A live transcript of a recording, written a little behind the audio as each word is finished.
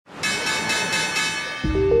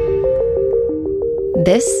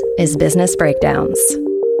This is Business Breakdowns.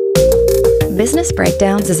 Business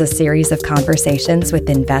Breakdowns is a series of conversations with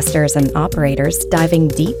investors and operators diving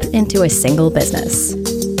deep into a single business.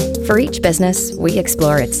 For each business, we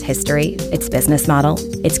explore its history, its business model,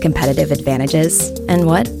 its competitive advantages, and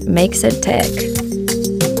what makes it tick.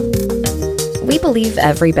 We believe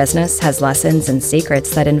every business has lessons and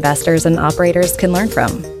secrets that investors and operators can learn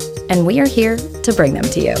from, and we are here to bring them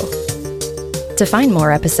to you. To find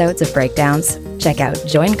more episodes of Breakdowns, check out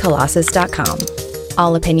joincolossus.com.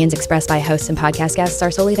 All opinions expressed by hosts and podcast guests are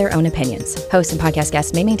solely their own opinions. Hosts and podcast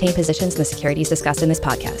guests may maintain positions in the securities discussed in this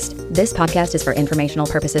podcast. This podcast is for informational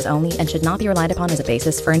purposes only and should not be relied upon as a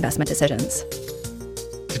basis for investment decisions.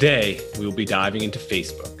 Today, we will be diving into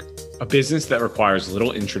Facebook, a business that requires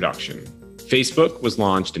little introduction. Facebook was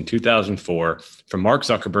launched in 2004 from Mark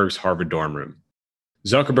Zuckerberg's Harvard dorm room.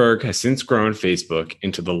 Zuckerberg has since grown Facebook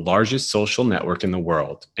into the largest social network in the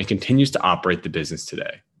world and continues to operate the business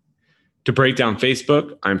today. To break down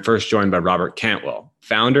Facebook, I'm first joined by Robert Cantwell,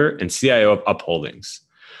 founder and CIO of Up Holdings.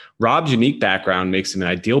 Rob's unique background makes him an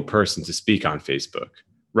ideal person to speak on Facebook.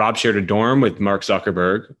 Rob shared a dorm with Mark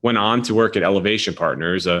Zuckerberg, went on to work at Elevation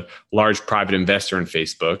Partners, a large private investor in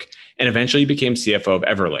Facebook, and eventually became CFO of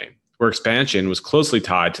Everlane, where expansion was closely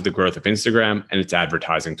tied to the growth of Instagram and its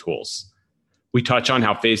advertising tools. We touch on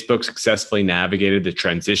how Facebook successfully navigated the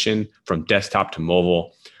transition from desktop to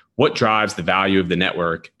mobile, what drives the value of the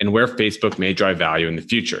network, and where Facebook may drive value in the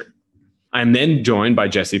future. I'm then joined by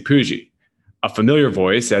Jesse Pujji, a familiar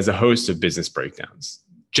voice as a host of Business Breakdowns.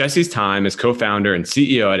 Jesse's time as co-founder and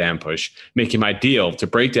CEO at Ampush make him ideal to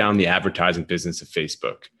break down the advertising business of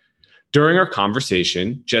Facebook. During our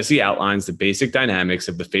conversation, Jesse outlines the basic dynamics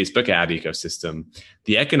of the Facebook ad ecosystem,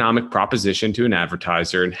 the economic proposition to an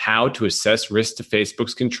advertiser, and how to assess risk to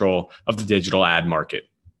Facebook's control of the digital ad market.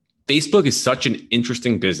 Facebook is such an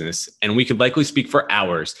interesting business, and we could likely speak for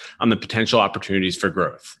hours on the potential opportunities for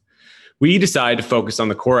growth. We decided to focus on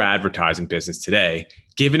the core advertising business today,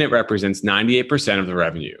 given it represents 98% of the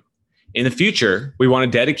revenue. In the future, we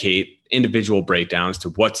want to dedicate individual breakdowns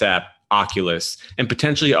to WhatsApp, Oculus, and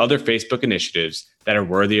potentially other Facebook initiatives that are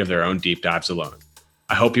worthy of their own deep dives alone.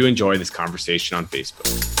 I hope you enjoy this conversation on Facebook.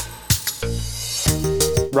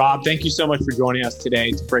 Rob, thank you so much for joining us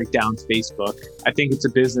today to break down Facebook. I think it's a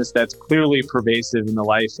business that's clearly pervasive in the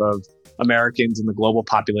life of Americans and the global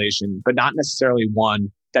population, but not necessarily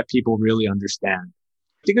one that people really understand.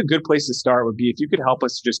 I think a good place to start would be if you could help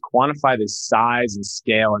us just quantify the size and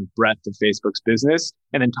scale and breadth of Facebook's business,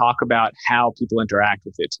 and then talk about how people interact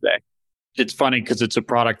with it today. It's funny because it's a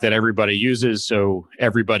product that everybody uses, so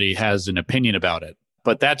everybody has an opinion about it.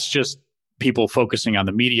 But that's just people focusing on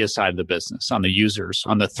the media side of the business, on the users,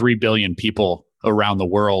 on the 3 billion people around the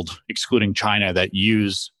world, excluding China, that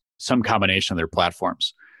use some combination of their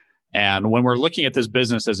platforms. And when we're looking at this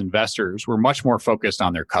business as investors, we're much more focused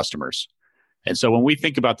on their customers. And so when we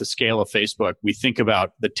think about the scale of Facebook, we think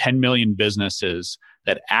about the 10 million businesses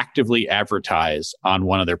that actively advertise on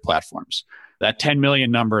one of their platforms. That 10 million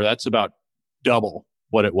number, that's about double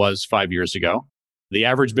what it was 5 years ago. The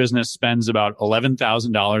average business spends about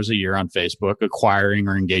 $11,000 a year on Facebook acquiring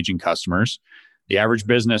or engaging customers. The average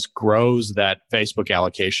business grows that Facebook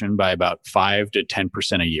allocation by about 5 to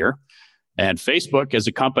 10% a year. And Facebook as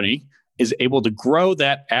a company is able to grow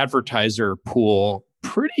that advertiser pool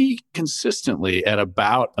pretty consistently at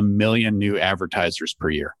about 1 million new advertisers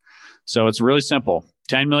per year. So it's really simple.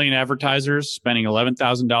 10 million advertisers spending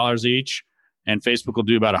 $11,000 each, and Facebook will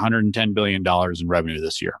do about $110 billion in revenue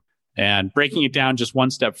this year. And breaking it down just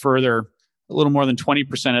one step further, a little more than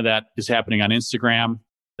 20% of that is happening on Instagram.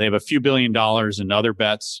 They have a few $1 billion in other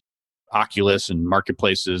bets, Oculus and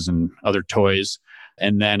marketplaces and other toys.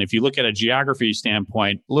 And then if you look at a geography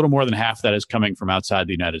standpoint, a little more than half that is coming from outside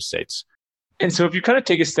the United States. And so if you kind of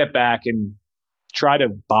take a step back and try to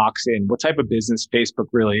box in what type of business Facebook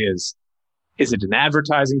really is it an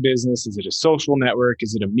advertising business? Is it a social network?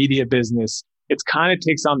 Is it a media business? It kind of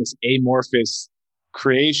takes on this amorphous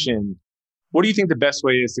creation. What do you think the best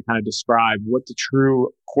way is to kind of describe what the true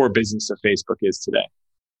core business of Facebook is today?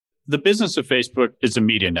 The business of Facebook is a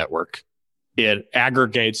media network. It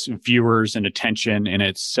aggregates viewers and attention, and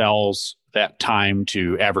it sells that time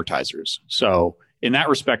to advertisers. So in that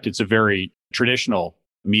respect, it's a very traditional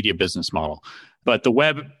media business model. But the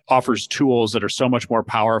web offers tools that are so much more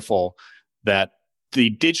powerful that the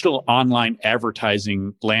digital online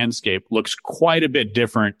advertising landscape looks quite a bit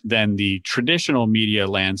different than the traditional media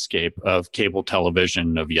landscape of cable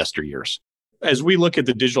television of yesteryears. As we look at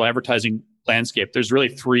the digital advertising landscape, there's really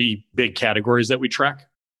 3 big categories that we track.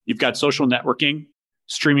 You've got social networking,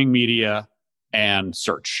 streaming media, and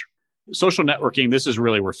search. Social networking, this is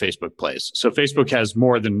really where Facebook plays. So Facebook has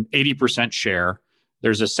more than 80% share.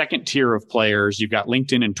 There's a second tier of players. You've got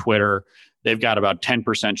LinkedIn and Twitter. They've got about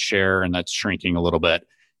 10% share, and that's shrinking a little bit.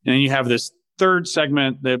 And then you have this third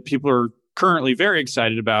segment that people are currently very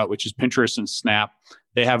excited about, which is Pinterest and Snap.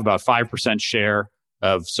 They have about 5% share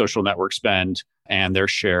of social network spend, and their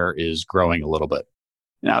share is growing a little bit.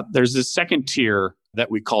 Now, there's this second tier that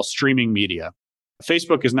we call streaming media.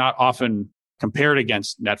 Facebook is not often compared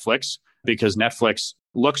against Netflix because Netflix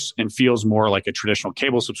looks and feels more like a traditional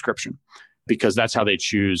cable subscription because that's how they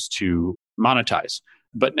choose to monetize.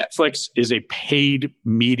 But Netflix is a paid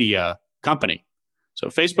media company. So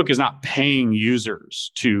Facebook is not paying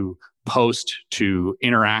users to post, to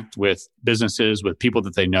interact with businesses, with people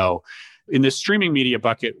that they know. In the streaming media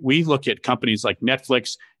bucket, we look at companies like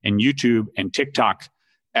Netflix and YouTube and TikTok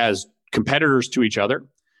as competitors to each other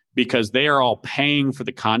because they are all paying for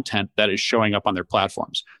the content that is showing up on their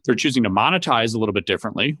platforms. They're choosing to monetize a little bit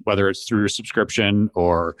differently, whether it's through subscription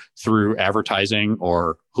or through advertising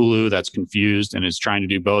or Hulu that's confused and is trying to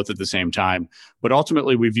do both at the same time. But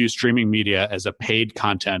ultimately, we view streaming media as a paid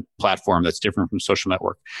content platform that's different from social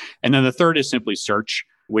network. And then the third is simply search,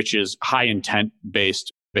 which is high intent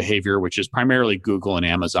based behavior, which is primarily Google and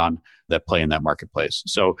Amazon that play in that marketplace.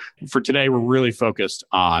 So for today, we're really focused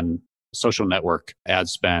on social network ad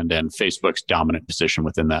spend and Facebook's dominant position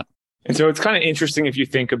within that. And so it's kind of interesting if you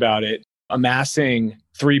think about it, amassing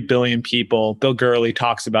 3 billion people. Bill Gurley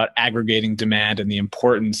talks about aggregating demand and the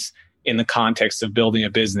importance in the context of building a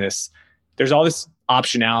business. There's all this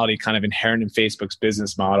optionality kind of inherent in Facebook's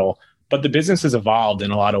business model, but the business has evolved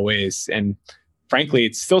in a lot of ways. And frankly,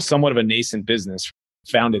 it's still somewhat of a nascent business,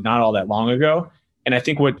 founded not all that long ago. And I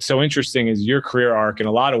think what's so interesting is your career arc in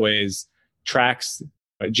a lot of ways tracks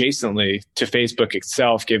adjacently to Facebook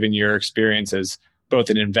itself, given your experience as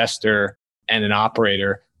both an investor and an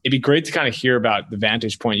operator. It'd be great to kind of hear about the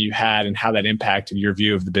vantage point you had and how that impacted your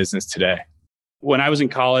view of the business today. When I was in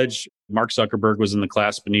college, Mark Zuckerberg was in the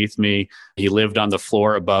class beneath me. He lived on the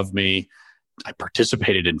floor above me. I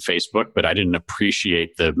participated in Facebook, but I didn't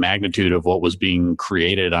appreciate the magnitude of what was being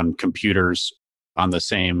created on computers on the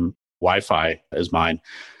same Wi-Fi as mine.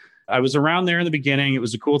 I was around there in the beginning. It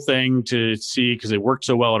was a cool thing to see because it worked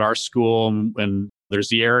so well at our school. And there's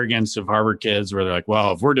the arrogance of Harvard kids where they're like,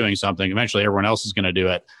 well, if we're doing something, eventually everyone else is going to do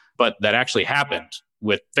it. But that actually happened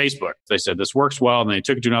with Facebook. They said, this works well. And they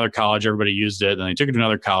took it to another college. Everybody used it. Then they took it to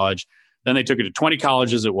another college. Then they took it to 20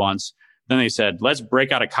 colleges at once. Then they said, let's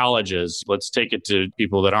break out of colleges. Let's take it to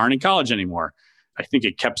people that aren't in college anymore. I think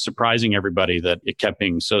it kept surprising everybody that it kept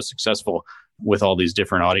being so successful with all these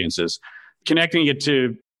different audiences. Connecting it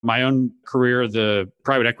to my own career, the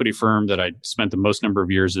private equity firm that I spent the most number of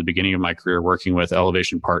years at the beginning of my career working with,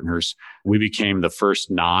 Elevation Partners, we became the first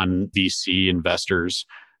non-VC investors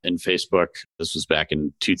in Facebook. This was back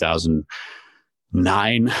in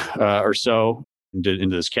 2009 or so, into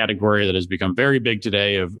this category that has become very big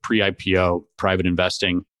today of pre-IPO private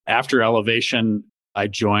investing. After Elevation, I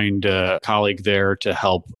joined a colleague there to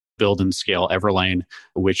help build and scale Everlane,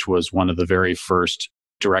 which was one of the very first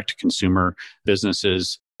direct-to-consumer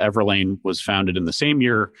businesses. Everlane was founded in the same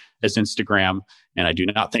year as Instagram, and I do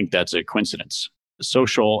not think that's a coincidence.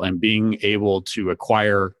 Social and being able to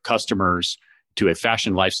acquire customers to a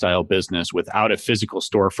fashion lifestyle business without a physical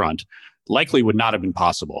storefront likely would not have been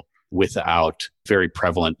possible without very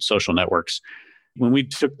prevalent social networks. When we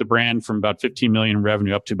took the brand from about 15 million in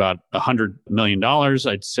revenue up to about $100 million,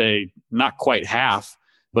 I'd say not quite half,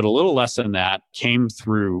 but a little less than that came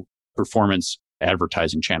through performance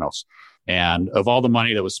advertising channels. And of all the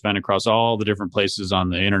money that was spent across all the different places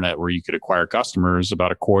on the internet where you could acquire customers,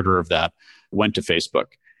 about a quarter of that went to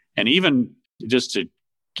Facebook. And even just to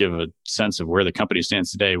give a sense of where the company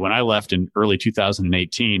stands today, when I left in early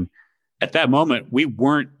 2018, at that moment, we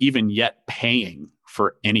weren't even yet paying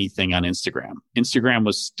for anything on Instagram. Instagram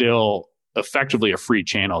was still effectively a free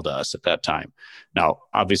channel to us at that time. Now,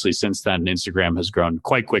 obviously, since then, Instagram has grown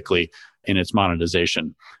quite quickly in its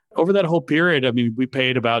monetization. Over that whole period, I mean, we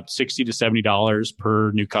paid about $60 to $70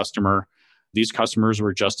 per new customer. These customers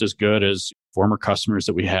were just as good as former customers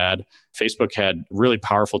that we had. Facebook had really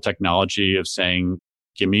powerful technology of saying,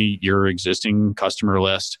 give me your existing customer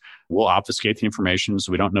list. We'll obfuscate the information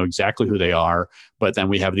so we don't know exactly who they are. But then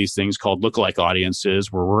we have these things called lookalike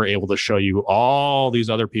audiences where we're able to show you all these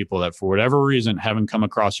other people that for whatever reason haven't come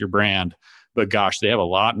across your brand. But gosh, they have a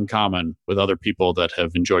lot in common with other people that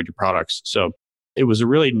have enjoyed your products. So it was a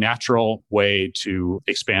really natural way to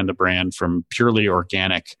expand the brand from purely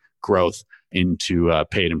organic growth into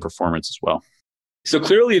paid and performance as well. So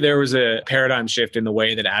clearly there was a paradigm shift in the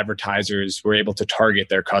way that advertisers were able to target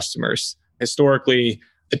their customers. Historically,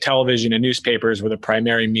 the television and newspapers were the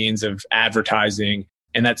primary means of advertising,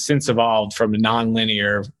 and that's since evolved from a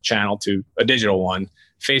non-linear channel to a digital one,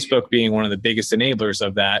 Facebook being one of the biggest enablers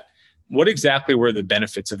of that. What exactly were the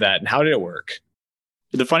benefits of that, and how did it work?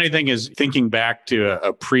 The funny thing is, thinking back to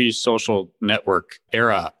a pre-social network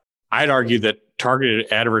era, I'd argue that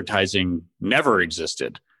targeted advertising never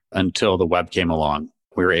existed until the web came along.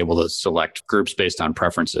 We were able to select groups based on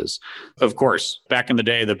preferences. Of course, back in the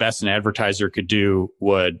day, the best an advertiser could do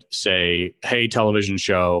would say, hey, television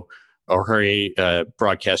show or hey,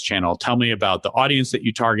 broadcast channel, tell me about the audience that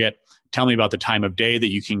you target. Tell me about the time of day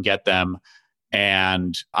that you can get them.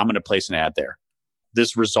 And I'm going to place an ad there.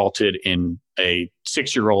 This resulted in a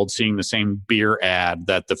 6-year-old seeing the same beer ad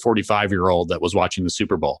that the 45-year-old that was watching the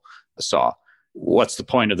Super Bowl saw. What's the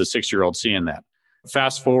point of the 6-year-old seeing that?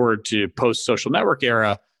 Fast forward to post-social network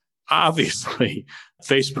era, obviously,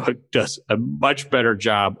 Facebook does a much better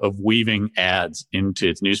job of weaving ads into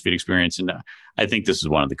its newsfeed experience. And I think this is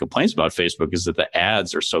one of the complaints about Facebook is that the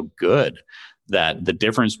ads are so good that the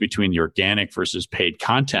difference between the organic versus paid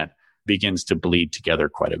content begins to bleed together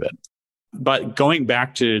quite a bit. But going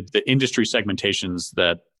back to the industry segmentations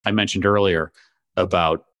that I mentioned earlier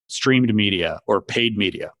about streamed media or paid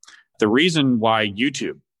media, the reason why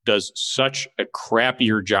YouTube does such a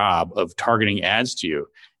crappier job of targeting ads to you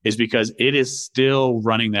is because it is still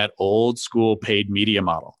running that old school paid media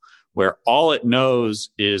model where all it knows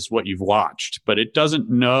is what you've watched, but it doesn't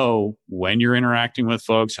know when you're interacting with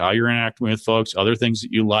folks, how you're interacting with folks, other things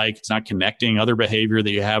that you like. It's not connecting other behavior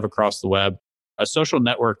that you have across the web. A social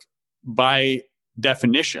network, by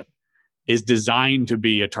definition, is designed to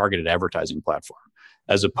be a targeted advertising platform,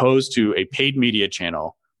 as opposed to a paid media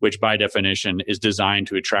channel, which by definition is designed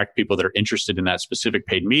to attract people that are interested in that specific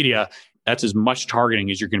paid media. That's as much targeting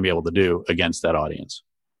as you're going to be able to do against that audience.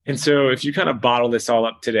 And so if you kind of bottle this all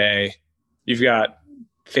up today, you've got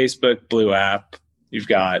Facebook Blue app, you've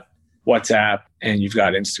got WhatsApp, and you've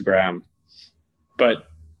got Instagram. But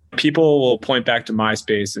people will point back to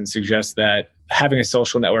MySpace and suggest that having a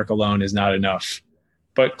social network alone is not enough.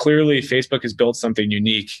 But clearly, Facebook has built something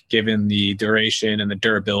unique given the duration and the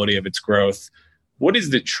durability of its growth. What is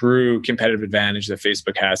the true competitive advantage that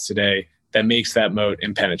Facebook has today that makes that moat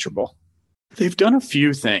impenetrable? They've done a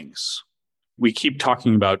few things. We keep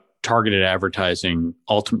talking about targeted advertising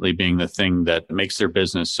ultimately being the thing that makes their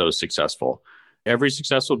business so successful. Every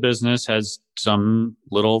successful business has some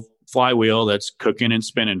little flywheel that's cooking and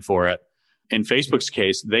spinning for it. In Facebook's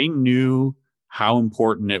case, they knew how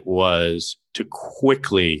important it was to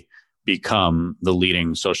quickly become the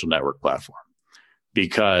leading social network platform,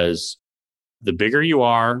 because the bigger you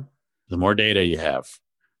are, the more data you have.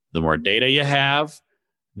 The more data you have,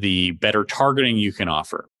 the better targeting you can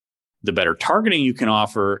offer. The better targeting you can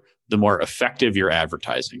offer, the more effective your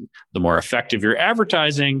advertising. The more effective your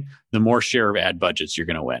advertising, the more share of ad budgets you're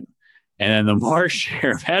going to win. And then the more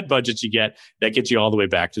share of ad budgets you get, that gets you all the way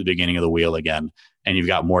back to the beginning of the wheel again. And you've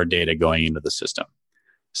got more data going into the system.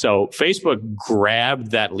 So Facebook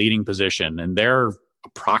grabbed that leading position, and their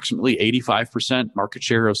approximately 85% market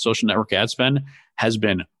share of social network ad spend has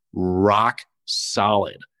been rock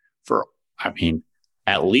solid for,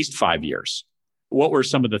 at least 5 years. What were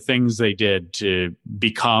some of the things they did to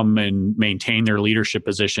become and maintain their leadership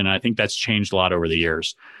position? And I think that's changed a lot over the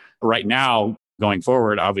years. Right now, going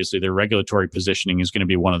forward, obviously, their regulatory positioning is going to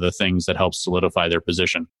be one of the things that helps solidify their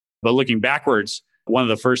position. But looking backwards, one of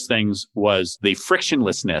the first things was the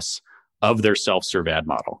frictionlessness of their self-serve ad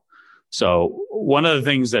model. So one of the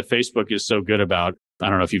things that Facebook is so good about, I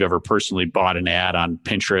don't know if you've ever personally bought an ad on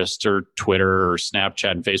Pinterest or Twitter or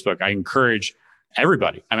Snapchat and Facebook. I encourage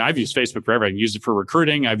everybody. I've used Facebook forever. I've used it for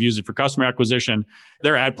recruiting. I've used it for customer acquisition.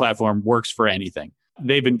 Their ad platform works for anything.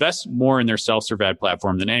 They've invested more in their self-serve ad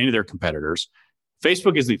platform than any of their competitors.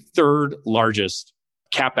 Facebook is the third largest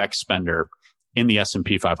CapEx spender in the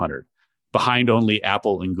S&P 500, behind only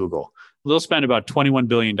Apple and Google. They'll spend about $21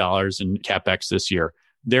 billion in CapEx this year.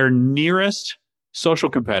 Their nearest social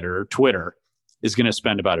competitor, Twitter, is going to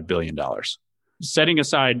spend about $1 billion. Setting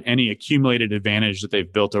aside any accumulated advantage that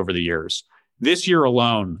they've built over the years, this year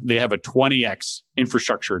alone, they have a 20x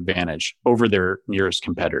infrastructure advantage over their nearest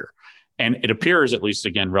competitor. And it appears, at least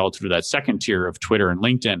again, relative to that second tier of Twitter and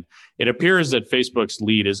LinkedIn, it appears that Facebook's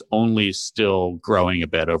lead is only still growing a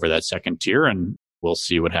bit over that second tier. And we'll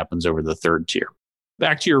see what happens over the third tier.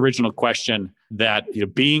 Back to your original question, that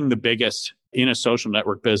being the biggest in a social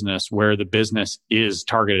network business where the business is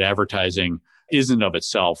targeted advertising isn't of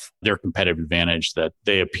itself their competitive advantage that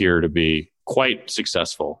they appear to be quite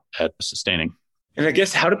successful at sustaining. And I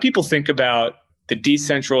guess, how do people think about the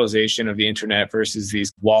decentralization of the internet versus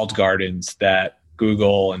these walled gardens that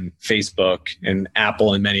Google and Facebook and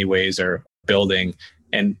Apple in many ways are building.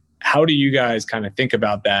 And how do you guys kind of think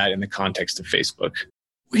about that in the context of Facebook?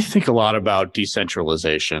 We think a lot about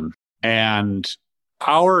decentralization, and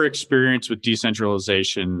our experience with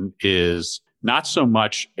decentralization is not so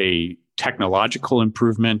much a technological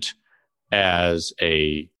improvement as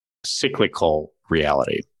a cyclical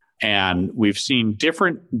reality. And we've seen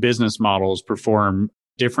different business models perform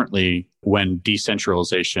differently when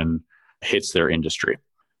decentralization hits their industry.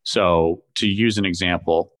 So to use an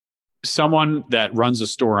example, someone that runs a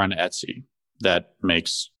store on Etsy that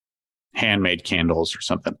makes handmade candles or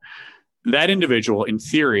something, that individual in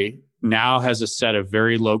theory now has a set of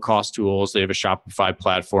very low cost tools. They have a Shopify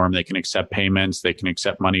platform. They can accept payments. They can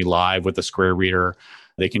accept money live with a Square Reader.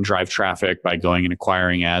 They can drive traffic by going and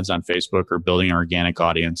acquiring ads on Facebook or building an organic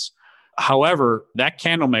audience. However, that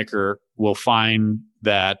candle maker will find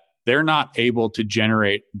that they're not able to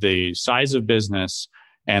generate the size of business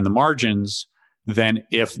and the margins than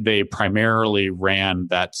if they primarily ran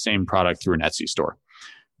that same product through an Etsy store.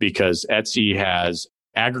 Because Etsy has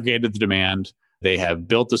aggregated the demand, they have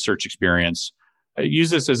built the search experience. I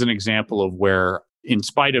use this as an example of where, in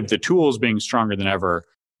spite of the tools being stronger than ever,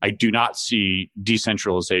 I do not see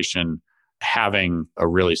decentralization having a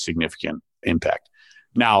really significant impact.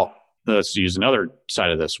 Now, let's use another side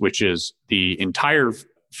of this, which is the entire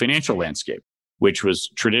financial landscape, which was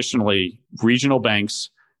traditionally regional banks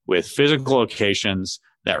with physical locations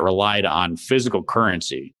that relied on physical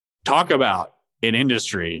currency. Talk about an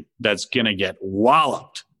industry that's going to get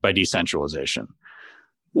walloped by decentralization.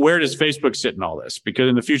 Where does Facebook sit in all this? Because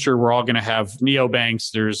in the future, we're all going to have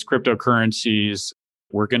neobanks, there's cryptocurrencies,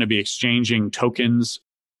 we're going to be exchanging tokens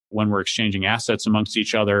when we're exchanging assets amongst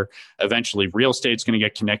each other. Eventually, real estate's going to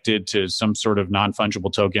get connected to some sort of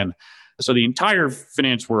non-fungible token. So the entire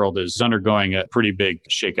finance world is undergoing a pretty big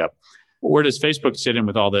shakeup. Where does Facebook sit in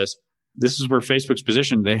with all this? This is where Facebook's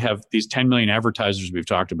positioned. They have these 10 million advertisers we've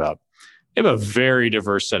talked about. They have a very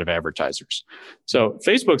diverse set of advertisers. So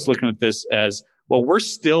Facebook's looking at this as, well, we're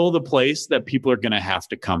still the place that people are going to have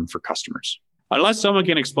to come for customers. Unless someone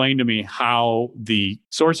can explain to me how the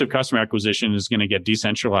source of customer acquisition is going to get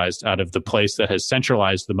decentralized out of the place that has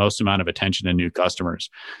centralized the most amount of attention to new customers.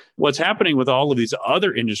 What's happening with all of these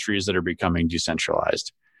other industries that are becoming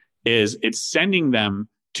decentralized is it's sending them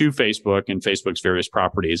to Facebook and Facebook's various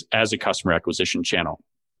properties as a customer acquisition channel.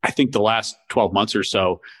 I think the last 12 months or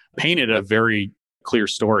so painted a very clear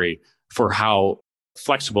story for how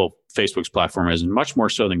flexible Facebook's platform is, and much more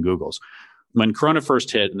so than Google's. When Corona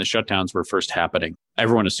first hit and the shutdowns were first happening,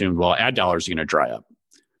 everyone assumed, well, ad dollars are going to dry up.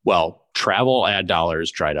 Well, travel ad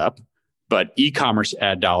dollars dried up, but e-commerce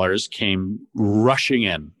ad dollars came rushing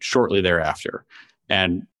in shortly thereafter.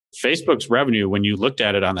 And Facebook's revenue, when you looked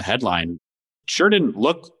at it on the headline, sure didn't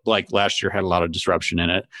look like last year had a lot of disruption in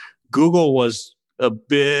it. Google was a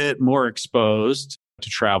bit more exposed to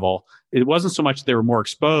travel. It wasn't so much they were more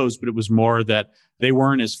exposed, but it was more that they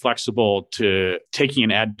weren't as flexible to taking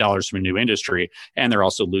in ad dollars from a new industry. And they're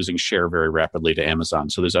also losing share very rapidly to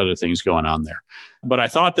Amazon. So there's other things going on there. But I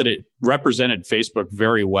thought that it represented Facebook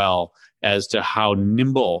very well as to how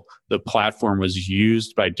nimble the platform was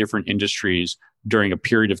used by different industries during a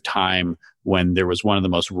period of time when there was one of the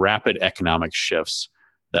most rapid economic shifts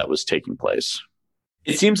that was taking place.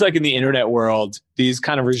 It seems like in the internet world, these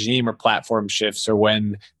kind of regime or platform shifts are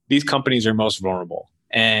when these companies are most vulnerable.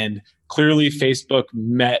 And clearly, Facebook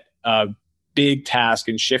met a big task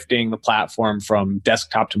in shifting the platform from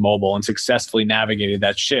desktop to mobile and successfully navigated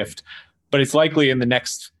that shift. But it's likely in the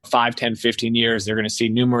next 5, 10, 15 years, they're going to see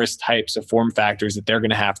numerous types of form factors that they're going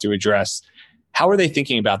to have to address. How are they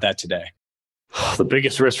thinking about that today? The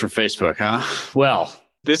biggest risk for Facebook, huh? Well,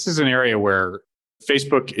 this is an area where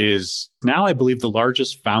Facebook is now, I believe, the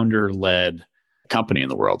largest founder-led company in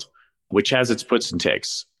the world, which has its puts and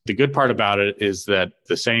takes. The good part about it is that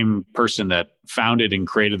the same person that founded and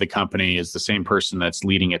created the company is the same person that's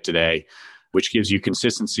leading it today, which gives you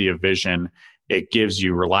consistency of vision. It gives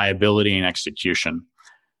you reliability and execution.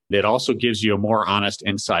 It also gives you a more honest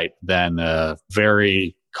insight than a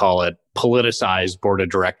very, call it, politicized board of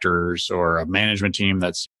directors or a management team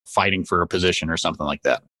that's fighting for a position or something like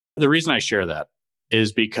that. The reason I share that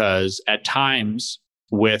is because at times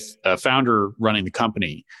with a founder running the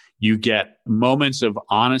company, you get moments of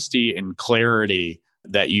honesty and clarity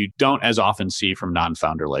that you don't as often see from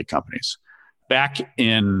non-founder-led companies. Back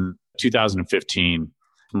in 2015,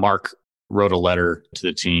 Mark wrote a letter to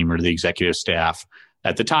the team or to the executive staff.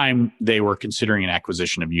 At the time, they were considering an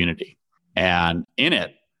acquisition of Unity. And in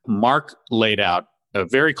it, Mark laid out a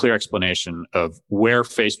very clear explanation of where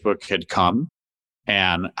Facebook had come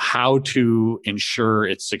and how to ensure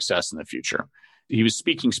its success in the future. he was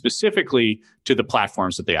speaking specifically to the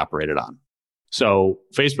platforms that they operated on. So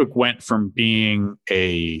Facebook went from being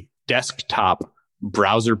a desktop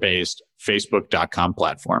browser-based Facebook.com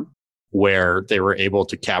platform where they were able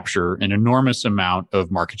to capture an enormous amount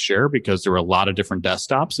of market share because there were a lot of different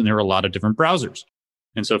desktops and there were a lot of different browsers.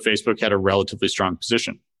 And so Facebook had a relatively strong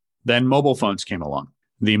position. Then mobile phones came along.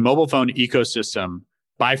 The mobile phone ecosystem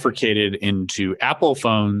bifurcated into Apple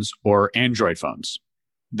phones or Android phones.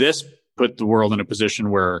 This put the world in a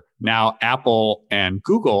position where now Apple and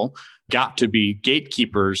Google got to be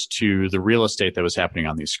gatekeepers to the real estate that was happening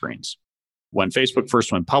on these screens. When Facebook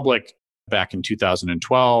first went public back in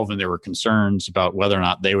 2012, and there were concerns about whether or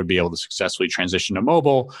not they would be able to successfully transition to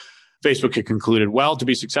mobile, Facebook had concluded, well, to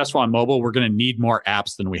be successful on mobile, we're going to need more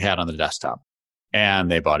apps than we had on the desktop.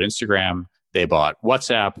 And they bought Instagram, they bought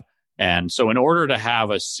WhatsApp. And so in order to have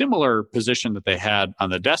a similar position that they had on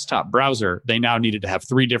the desktop browser, they now needed to have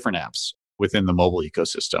 3 different apps within the mobile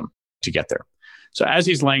ecosystem to get there. So as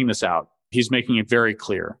he's laying this out, he's making it very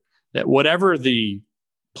clear that whatever the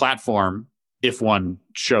platform, if one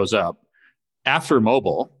shows up after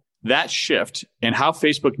mobile, that shift and how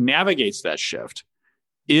Facebook navigates that shift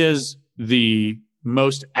is the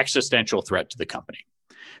most existential threat to the company.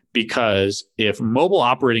 Because if mobile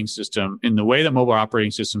operating system, in the way that mobile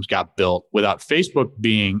operating systems got built, without Facebook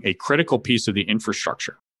being a critical piece of the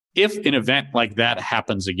infrastructure, if an event like that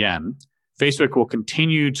happens again, Facebook will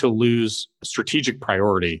continue to lose strategic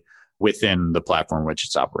priority within the platform which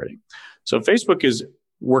it's operating. So Facebook is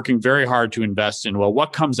working very hard to invest in, well,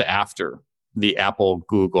 what comes after the Apple,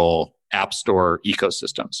 Google, App Store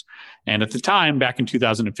ecosystems? And at the time, back in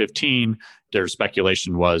 2015, their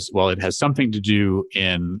speculation was, well, it has something to do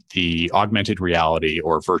in the augmented reality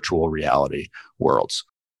or virtual reality worlds.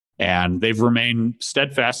 And they've remained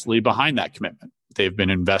steadfastly behind that commitment. They've been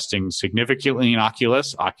investing significantly in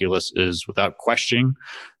Oculus. Oculus is, without question,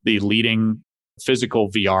 the leading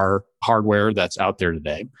physical VR hardware that's out there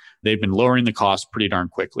today. They've been lowering the cost pretty darn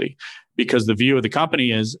quickly because the view of the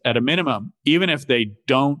company is, at a minimum, even if they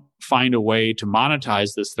don't find a way to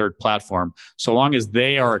monetize this third platform, so long as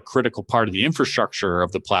they are a critical part of the infrastructure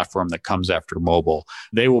of the platform that comes after mobile,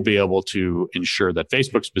 they will be able to ensure that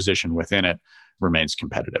Facebook's position within it remains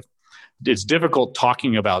competitive. It's difficult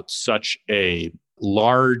talking about such a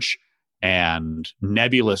large and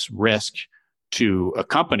nebulous risk to a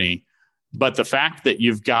company, but the fact that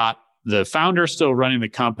you've got the founder still running the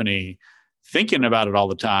company, thinking about it all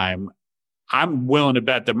the time, I'm willing to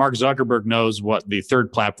bet that Mark Zuckerberg knows what the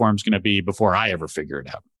third platform is going to be before I ever figure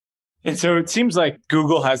it out. And so it seems like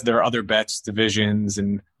Google has their other bets divisions,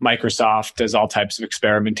 and Microsoft does all types of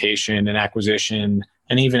experimentation and acquisition.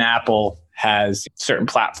 And even Apple has certain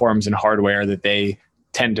platforms and hardware that they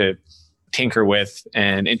tend to tinker with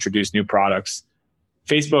and introduce new products.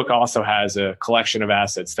 Facebook also has a collection of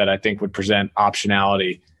assets that I think would present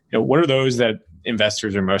optionality. What are those that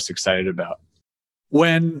investors are most excited about?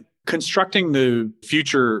 When constructing the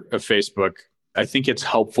future of Facebook, I think it's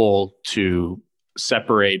helpful to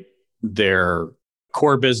separate their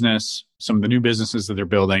core business, some of the new businesses that they're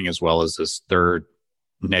building, as well as this third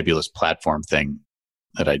nebulous platform thing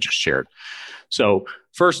that I just shared. So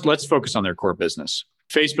first, let's focus on their core business.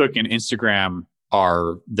 Facebook and Instagram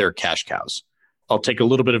are their cash cows. I'll take a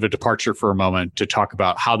little bit of a departure for a moment to talk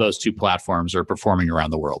about how those two platforms are performing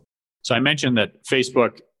around the world. So I mentioned that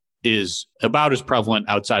Facebook is about as prevalent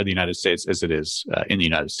outside of the United States as it is in the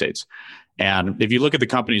United States. And if you look at the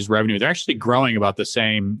company's revenue, they're actually growing about the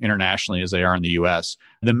same internationally as they are in the US.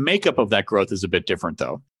 The makeup of that growth is a bit different,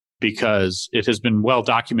 though, because it has been well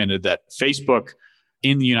documented that Facebook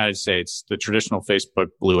in the United States, the traditional Facebook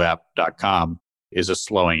blueapp.com, is a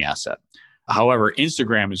slowing asset. However,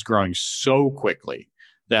 Instagram is growing so quickly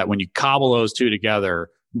that when you cobble those two together,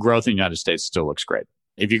 growth in the United States still looks great.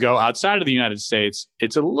 If you go outside of the United States,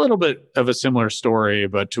 it's a little bit of a similar story,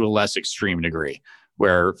 but to a less extreme degree,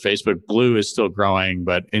 where Facebook Blue is still growing,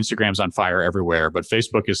 but Instagram's on fire everywhere. But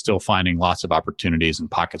Facebook is still finding lots of opportunities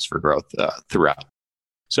and pockets for growth throughout.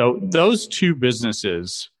 So those two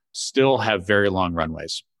businesses still have very long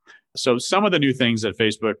runways. So some of the new things that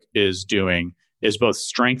Facebook is doing is both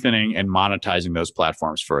strengthening and monetizing those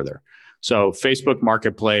platforms further. So Facebook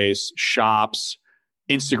Marketplace, Shops,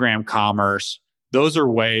 Instagram Commerce, those are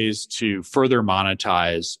ways to further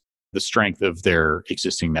monetize the strength of their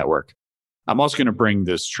existing network. I'm also going to bring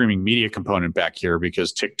the streaming media component back here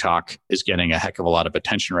because TikTok is getting a heck of a lot of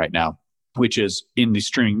attention right now, which is in the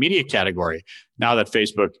streaming media category. Now that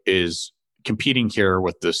Facebook is competing here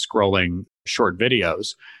with the scrolling short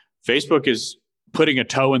videos, Facebook is putting a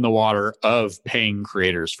toe in the water of paying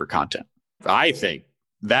creators for content. I think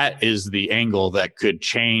that is the angle that could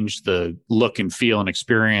change the look and feel and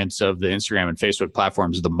experience of the Instagram and Facebook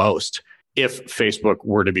platforms the most if Facebook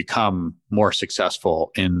were to become more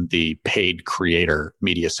successful in the paid creator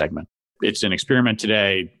media segment. It's an experiment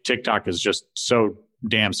today. TikTok is just so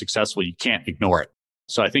damn successful, you can't ignore it.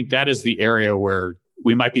 So I think that is the area where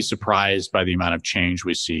we might be surprised by the amount of change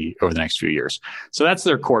we see over the next few years. So that's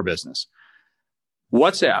their core business.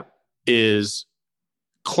 WhatsApp is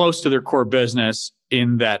close to their core business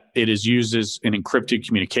in that it is used as an encrypted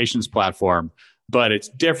communications platform, but it's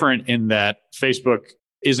different in that Facebook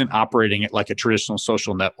isn't operating it like a traditional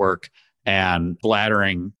social network and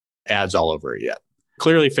blathering ads all over it yet.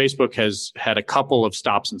 Clearly, Facebook has had a couple of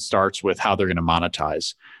stops and starts with how they're going to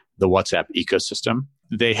monetize the WhatsApp ecosystem.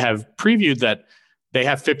 They have previewed that they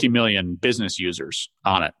have 50 million business users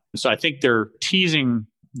on it. So I think they're teasing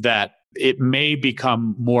that it may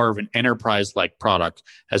become more of an enterprise-like product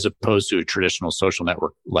as opposed to a traditional social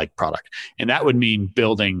network-like product. And that would mean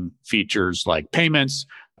building features like payments,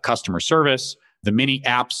 customer service, the mini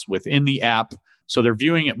apps within the app. So they're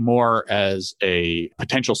viewing it more as a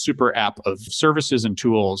potential super app of services and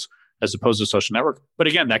tools as opposed to a social network. But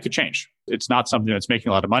again, that could change. It's not something that's making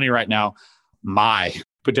a lot of money right now. My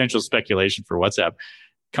potential speculation for WhatsApp,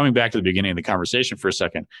 coming back to the beginning of the conversation for a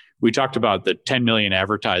second, we talked about the 10 million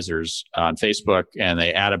advertisers on Facebook, and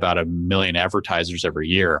they add about 1 million advertisers every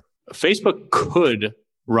year. Facebook could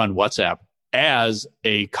run WhatsApp as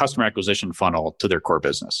a customer acquisition funnel to their core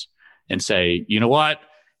business and say, you know what?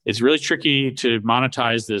 It's really tricky to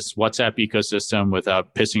monetize this WhatsApp ecosystem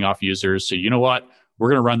without pissing off users. So you know what? We're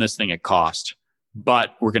going to run this thing at cost,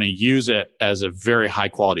 but we're going to use it as a very high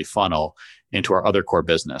quality funnel into our other core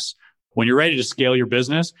business. When you're ready to scale your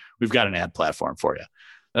business, we've got an ad platform for you.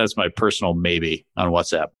 That's my personal maybe on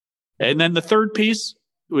WhatsApp. And then the third piece,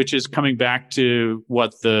 which is coming back to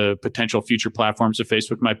what the potential future platforms of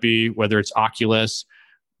Facebook might be, whether it's Oculus,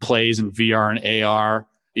 plays in VR and AR.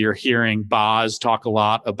 You're hearing Boz talk a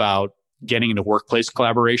lot about getting into workplace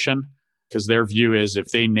collaboration because their view is if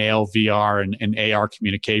they nail VR and AR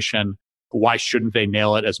communication, why shouldn't they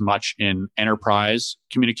nail it as much in enterprise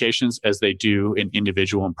communications as they do in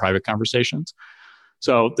individual and private conversations?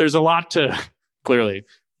 So there's a lot to clearly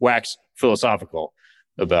wax philosophical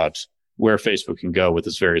about where Facebook can go with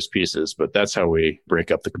its various pieces, but that's how we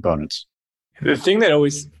break up the components. The thing that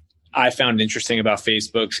always I found interesting about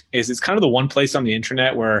Facebook is it's kind of the one place on the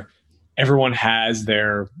internet where everyone has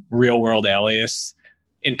their real world alias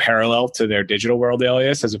in parallel to their digital world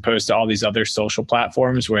alias, as opposed to all these other social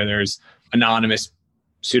platforms where there's anonymous,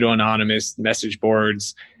 pseudo-anonymous message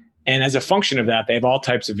boards. And as a function of that, they have all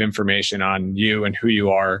types of information on you and who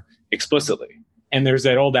you are explicitly. And there's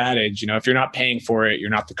that old adage, if you're not paying for it, you're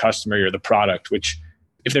not the customer, you're the product, which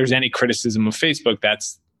if there's any criticism of Facebook,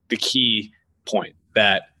 that's the key point,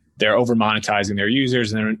 that they're over monetizing their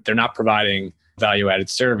users and they're not providing value-added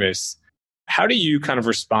service. How do you kind of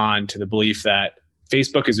respond to the belief that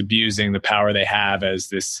Facebook is abusing the power they have as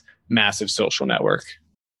this massive social network?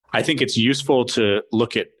 I think it's useful to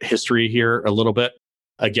look at history here a little bit.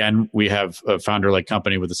 Again, we have a founder-like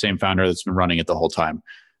company with the same founder that's been running it the whole time.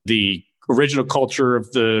 The original culture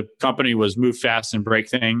of the company was move fast and break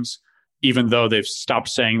things. Even though they've stopped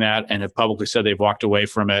saying that and have publicly said they've walked away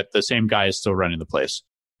from it, the same guy is still running the place.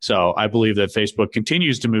 So I believe that Facebook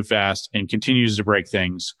continues to move fast and continues to break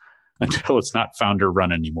things until it's not founder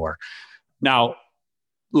run anymore. Now,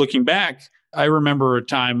 looking back, I remember a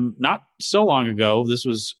time not so long ago, this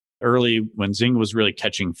was early when Zynga was really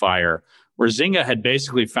catching fire, where Zynga had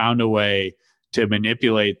basically found a way to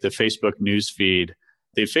manipulate the Facebook newsfeed.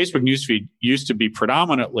 The Facebook newsfeed used to be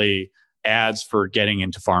predominantly ads for getting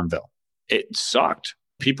into Farmville. It sucked.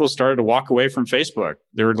 People started to walk away from Facebook.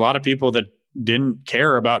 There were a lot of people that didn't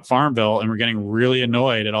care about Farmville and were getting really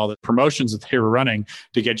annoyed at all the promotions that they were running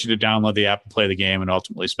to get you to download the app and play the game and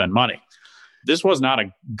ultimately spend money. This was not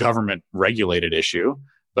a government regulated issue,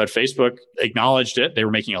 but Facebook acknowledged it. They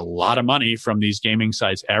were making a lot of money from these gaming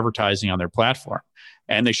sites advertising on their platform,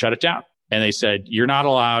 and they shut it down. And they said, you're not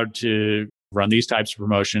allowed to run these types of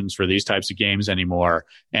promotions for these types of games anymore.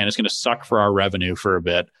 And it's going to suck for our revenue for a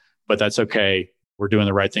bit, but that's okay. We're doing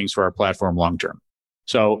the right things for our platform long term.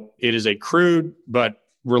 So it is a crude but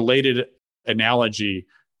related analogy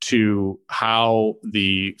to how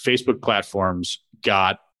the Facebook platforms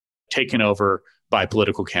got taken over by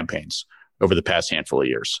political campaigns over the past handful of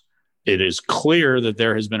years. It is clear that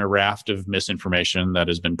there has been a raft of misinformation that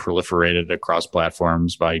has been proliferated across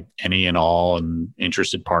platforms by any and all and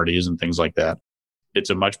interested parties and things like that. It's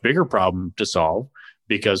a much bigger problem to solve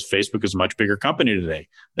because Facebook is a much bigger company today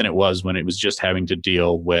than it was when it was just having to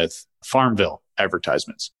deal with Farmville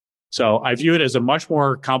advertisements. So I view it as a much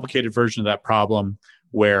more complicated version of that problem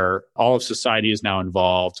where all of society is now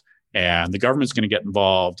involved and the government's going to get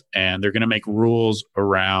involved and they're going to make rules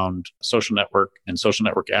around social network and social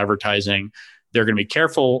network advertising. They're going to be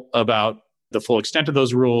careful about the full extent of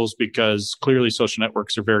those rules because clearly social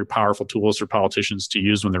networks are very powerful tools for politicians to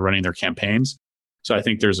use when they're running their campaigns. So I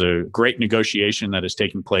think there's a great negotiation that is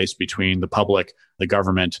taking place between the public, the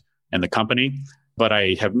government, and the company. But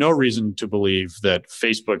I have no reason to believe that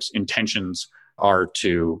Facebook's intentions are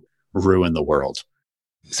to ruin the world.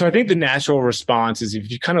 So I think the natural response is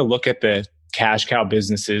if you kind of look at the cash cow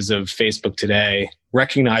businesses of Facebook today,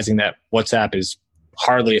 recognizing that WhatsApp is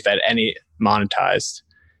hardly, if at any, monetized.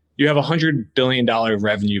 You have a $100 billion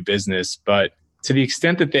revenue business, but to the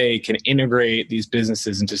extent that they can integrate these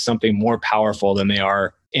businesses into something more powerful than they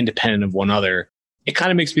are independent of one another, it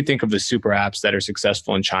kind of makes me think of the super apps that are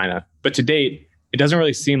successful in China. But to date, it doesn't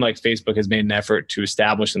really seem like Facebook has made an effort to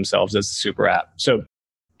establish themselves as a super app. So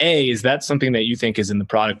A, is that something that you think is in the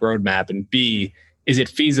product roadmap? And B, is it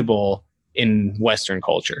feasible in Western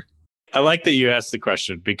culture? I like that you asked the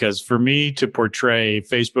question because for me to portray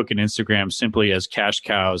Facebook and Instagram simply as cash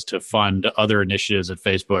cows to fund other initiatives at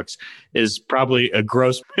Facebook's is probably a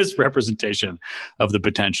gross misrepresentation of the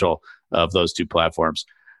potential of those two platforms.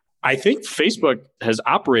 I think Facebook has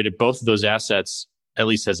operated both of those assets, at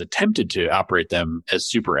least has attempted to operate them as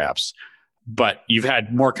super apps. But you've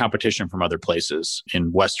had more competition from other places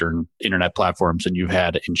in Western internet platforms than you've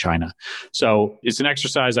had in China. So it's an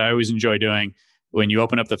exercise I always enjoy doing. When you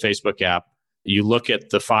open up the Facebook app, you look at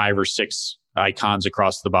the 5 or 6 icons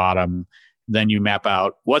across the bottom, then you map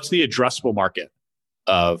out what's the addressable market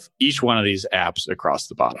of each one of these apps across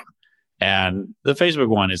the bottom. And the Facebook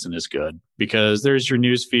one isn't as good because there's your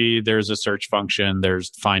news feed, there's a search function, there's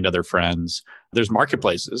find other friends, there's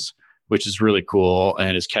marketplaces, which is really cool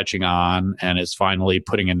and is catching on and is finally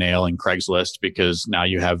putting a nail in Craigslist because now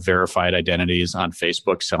you have verified identities on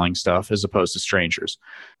Facebook selling stuff as opposed to strangers.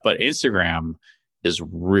 But Instagram is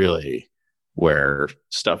really where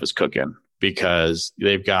stuff is cooking because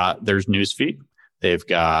there's newsfeed, they've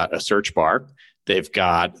got a search bar, they've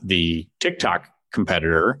got the TikTok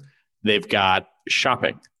competitor, they've got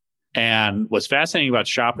shopping. And what's fascinating about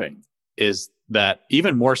shopping is that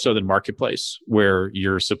even more so than marketplace, where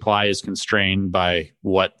your supply is constrained by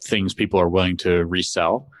what things people are willing to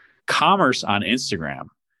resell, commerce on Instagram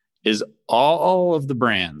is all of the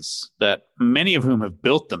brands that many of whom have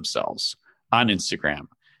built themselves on Instagram.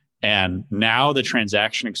 And now the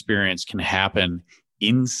transaction experience can happen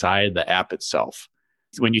inside the app itself.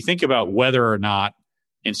 When you think about whether or not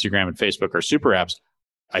Instagram and Facebook are super apps,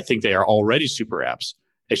 I think they are already super apps.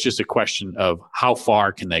 It's just a question of how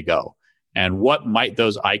far can they go and what might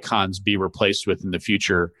those icons be replaced with in the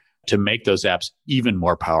future to make those apps even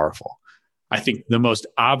more powerful. I think the most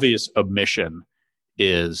obvious omission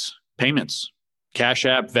is payments. Cash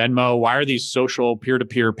App, Venmo, why are these social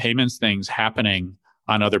peer-to-peer payments things happening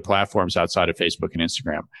on other platforms outside of Facebook and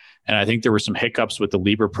Instagram? And I think there were some hiccups with the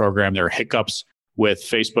Libra program. There are hiccups with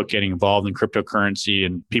Facebook getting involved in cryptocurrency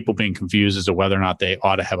and people being confused as to whether or not they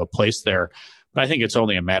ought to have a place there. But I think it's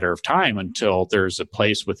only a matter of time until there's a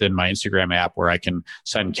place within my Instagram app where I can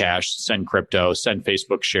send cash, send crypto, send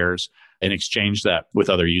Facebook shares, and exchange that with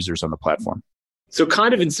other users on the platform. So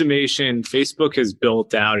kind of in summation, Facebook has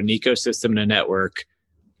built out an ecosystem and a network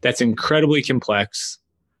that's incredibly complex,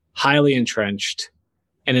 highly entrenched,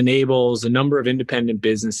 and enables a number of independent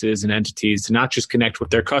businesses and entities to not just connect with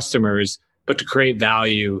their customers, but to create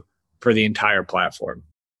value for the entire platform.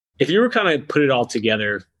 If you were kind of put it all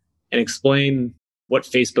together and explain what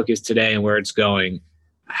Facebook is today and where it's going,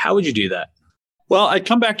 how would you do that? Well, I'd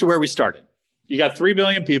come back to where we started. You got 3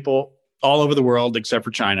 billion people all over the world, except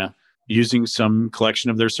for China, using some collection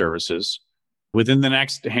of their services. Within the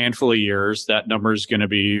next handful of years, that number is going to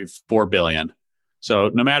be 4 billion. So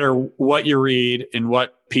no matter what you read in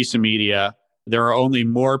what piece of media, there are only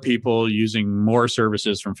more people using more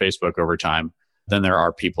services from Facebook over time than there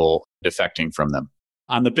are people defecting from them.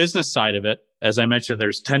 On the business side of it, as I mentioned,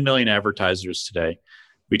 there's 10 million advertisers today.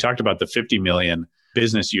 We talked about the 50 million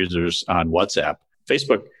business users on WhatsApp.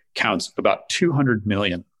 Facebook counts about 200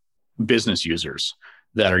 million business users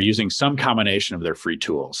that are using some combination of their free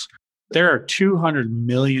tools. There are 200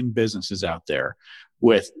 million businesses out there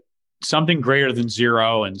with something greater than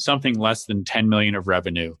 0 and something less than 10 million of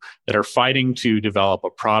revenue that are fighting to develop a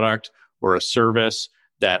product or a service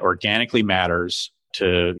that organically matters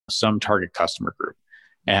to some target customer group.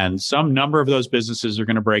 And some number of those businesses are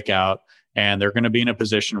going to break out and they're going to be in a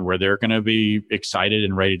position where they're going to be excited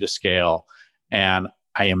and ready to scale. And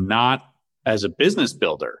I am not, as a business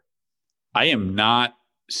builder, I am not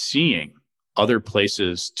seeing other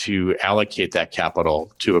places to allocate that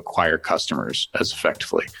capital to acquire customers as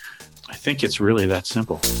effectively. I think it's really that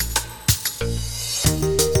simple.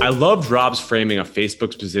 I loved Rob's framing of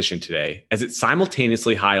Facebook's position today, as it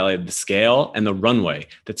simultaneously highlighted the scale and the runway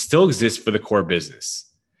that still exists for the core business.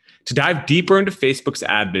 To dive deeper into Facebook's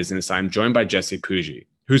ad business, I'm joined by Jesse Pujji,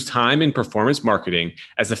 whose time in performance marketing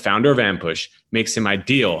as the founder of Ampush makes him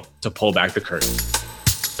ideal to pull back the curtain.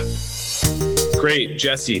 Great,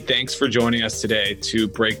 Jesse, thanks for joining us today to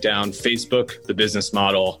break down Facebook, the business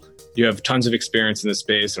model. You have tons of experience in this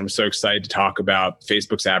space, and I'm so excited to talk about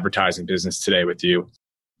Facebook's advertising business today with you.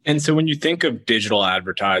 And so when you think of digital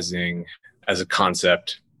advertising as a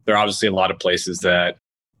concept, there are obviously a lot of places that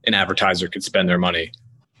an advertiser could spend their money.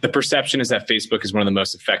 The perception is that Facebook is one of the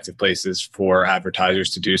most effective places for advertisers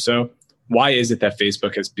to do so. Why is it that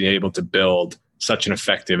Facebook has been able to build such an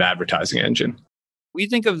effective advertising engine? We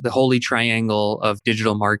think of the holy triangle of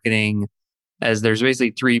digital marketing as there's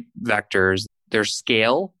basically three vectors. There's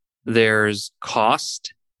scale, there's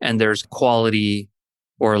cost, and there's quality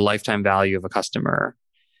or lifetime value of a customer.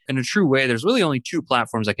 In a true way, there's really only two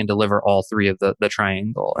platforms that can deliver all three of the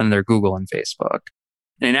triangle, and they're Google and Facebook.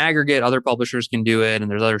 And in aggregate, other publishers can do it, and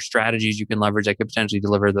there's other strategies you can leverage that could potentially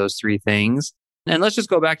deliver those three things. And let's just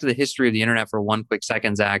go back to the history of the internet for one quick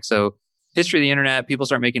second, Zach. So history of the internet, people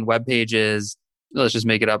start making web pages. Let's just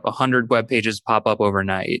make it up. 100 web pages pop up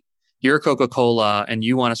overnight. You're Coca-Cola and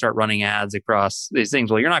you want to start running ads across these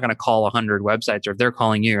things. Well, you're not going to call 100 websites, or if they're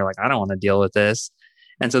calling you, you're like, I don't want to deal with this.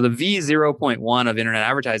 And so the V0.1 of internet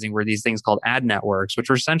advertising were these things called ad networks, which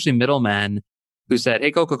were essentially middlemen who said,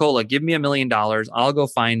 hey, Coca-Cola, give me $1 million. I'll go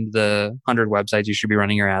find the 100 websites you should be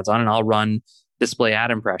running your ads on, and I'll run display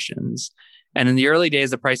ad impressions. And in the early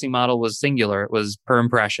days, the pricing model was singular. It was per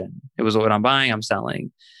impression. It was what I'm buying, I'm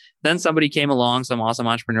selling. Then somebody came along, some awesome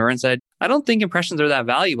entrepreneur, and said, I don't think impressions are that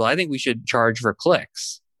valuable. I think we should charge for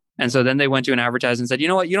clicks. And so then they went to an advertiser and said, you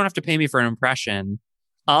know what? You don't have to pay me for an impression.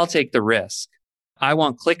 I'll take the risk. I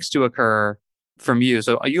want clicks to occur from you.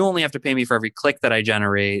 So you only have to pay me for every click that I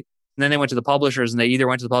generate. And then they went to the publishers, and they either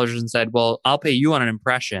went to the publishers and said, well, I'll pay you on an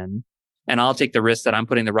impression, and I'll take the risk that I'm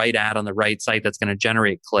putting the right ad on the right site that's going to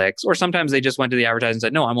generate clicks. Or sometimes they just went to the advertiser and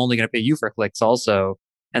said, no, I'm only going to pay you for clicks also.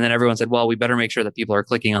 And then everyone said, well, we better make sure that people are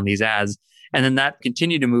clicking on these ads. And then that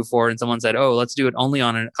continued to move forward. And someone said, oh, let's do it only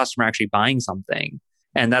on a customer actually buying something.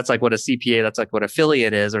 And that's like what a CPA, that's like what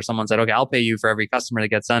affiliate is. Or someone said, okay, I'll pay you for every customer that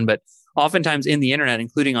gets done. But oftentimes in the internet,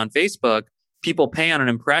 including on Facebook, people pay on an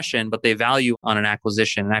impression, but they value on an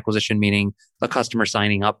acquisition. An acquisition meaning a customer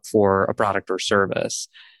signing up for a product or service.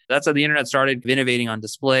 That's how the internet started innovating on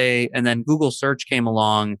display. And then Google search came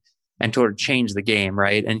along and sort of changed the game,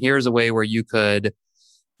 right? And here's a way where you could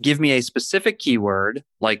give me a specific keyword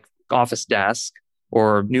like Office Desk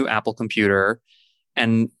or new Apple computer.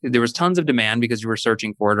 And there was tons of demand because you were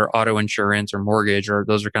searching for it, or auto insurance or mortgage, or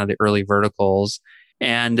those are kind of the early verticals.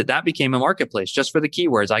 And that became a marketplace just for the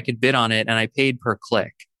keywords. I could bid on it and I paid per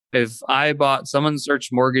click. If I bought, someone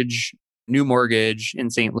searched mortgage, new mortgage in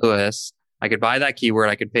St. Louis, I could buy that keyword.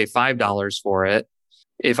 I could pay $5 for it.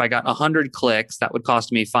 If I got 100 clicks, that would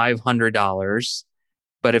cost me $500.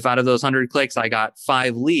 But if out of those 100 clicks, I got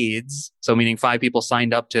 5 leads, so meaning 5 people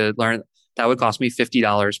signed up to learn, that would cost me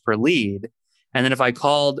 $50 per lead. And then if I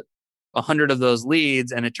called 100 of those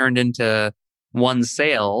leads and it turned into 1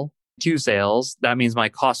 sale, 2 sales, that means my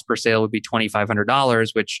cost per sale would be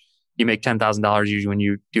 $2,500, which you make $10,000 usually when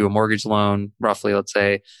you do a mortgage loan, roughly, let's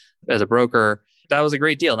say, as a broker. That was a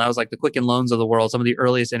great deal. And that was like the Quicken Loans of the world. Some of the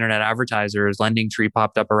earliest internet advertisers, LendingTree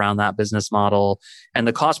popped up around that business model. And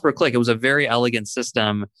the cost per click, it was a very elegant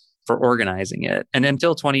system for organizing it. And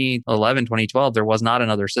until 2011, 2012, there was not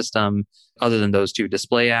another system other than those two,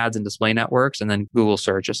 display ads and display networks, and then Google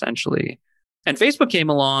search essentially. And Facebook came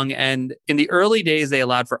along, and in the early days, they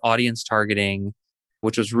allowed for audience targeting,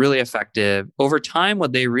 which was really effective. Over time,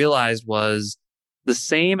 what they realized was the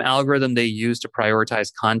same algorithm they use to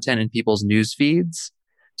prioritize content in people's news feeds.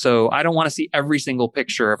 So I don't want to see every single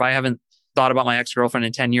picture. If I haven't thought about my ex-girlfriend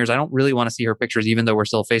in 10 years, I don't really want to see her pictures, even though we're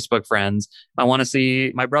still Facebook friends. I want to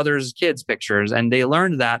see my brother's kids' pictures. And they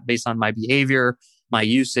learned that based on my behavior, my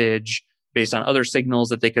usage, based on other signals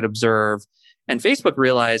that they could observe. And Facebook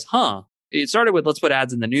realized, it started with, let's put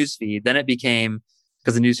ads in the news feed. Then it became,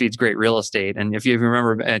 because the news feed's great real estate. And if you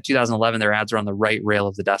remember, in 2011, their ads were on the right rail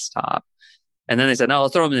of the desktop. And then they said, no,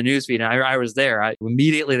 let's throw them in the newsfeed. And I was there.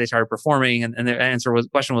 Immediately they started performing. And the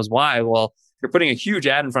question was why? Well, you're putting a huge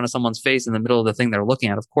ad in front of someone's face in the middle of the thing they're looking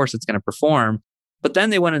at. Of course, it's going to perform. But then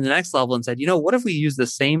they went to the next level and said, what if we use the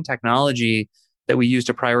same technology that we use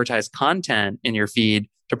to prioritize content in your feed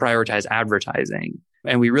to prioritize advertising?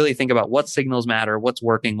 And we really think about what signals matter, what's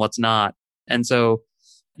working, what's not. And so,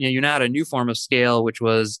 you now had a new form of scale, which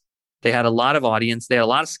was they had a lot of audience, they had a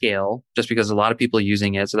lot of scale just because a lot of people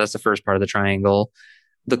using it. So that's the first part of the triangle.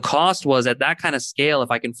 The cost was at that kind of scale, if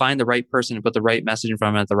I can find the right person and put the right message in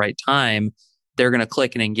front of them at the right time, they're going to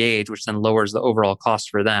click and engage, which then lowers the overall cost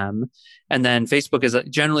for them. And then Facebook is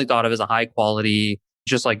generally thought of as a high quality,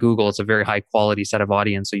 just like Google, it's a very high quality set of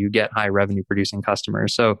audience. So you get high revenue producing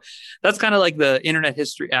customers. So that's kind of like the internet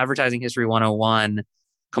history, advertising history 101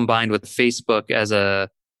 combined with Facebook as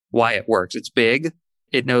why it works. It's big.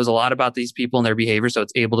 It knows a lot about these people and their behavior. So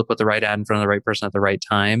it's able to put the right ad in front of the right person at the right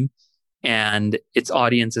time. And its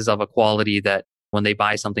audience is of a quality that when they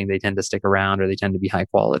buy something, they tend to stick around or they tend to be high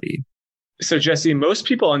quality. So Jesse, most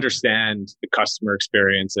people understand the customer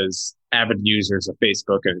experience as avid users of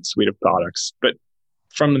Facebook and its suite of products. But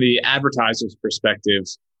from the advertiser's perspective,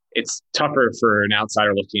 it's tougher for an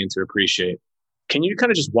outsider looking in to appreciate. Can you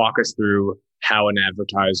kind of just walk us through how an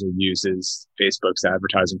advertiser uses Facebook's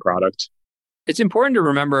advertising product? It's important to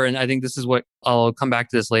remember, and I think this is what I'll come back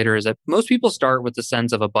to this later, is that most people start with the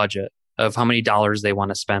sense of a budget of how many dollars they want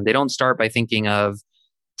to spend. They don't start by thinking of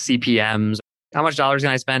CPMs, how much dollars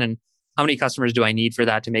can I spend and how many customers do I need for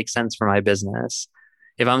that to make sense for my business?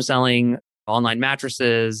 If I'm selling online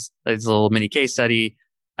mattresses, it's a little mini case study.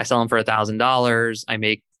 I sell them for $1,000. I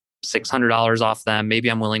make $600 off them. Maybe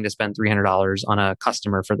I'm willing to spend $300 on a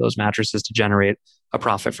customer for those mattresses to generate a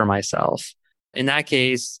profit for myself. In that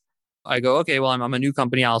case, I go, okay, well, I'm a new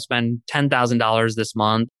company. I'll spend $10,000 this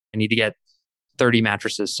month. I need to get 30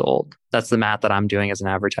 mattresses sold. That's the math that I'm doing as an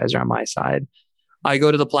advertiser on my side. I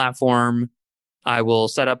go to the platform. I will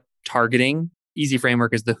set up targeting. Easy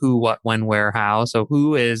framework is the who, what, when, where, how. So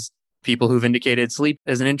who is people who've indicated sleep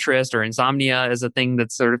as an interest or insomnia as a thing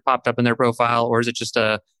that's sort of popped up in their profile? Or is it just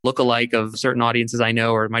a lookalike of certain audiences I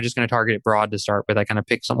know? Or am I just going to target it broad to start with? I kind of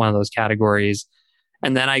pick one of those categories.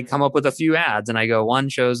 And then I come up with a few ads and I go, one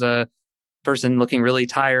shows a person looking really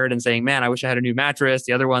tired and saying, man, I wish I had a new mattress.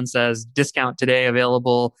 The other one says discount today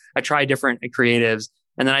available. I try different creatives.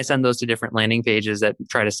 And then I send those to different landing pages that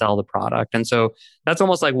try to sell the product. And so that's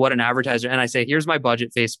almost like what an advertiser, and I say, here's my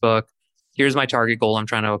budget, Facebook. Here's my target goal I'm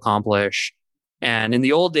trying to accomplish. And in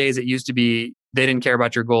the old days, it used to be, they didn't care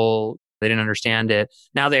about your goal. They didn't understand it.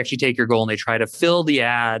 Now they actually take your goal and they try to fill the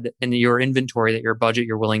ad in your inventory that your budget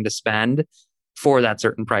you're willing to spend for that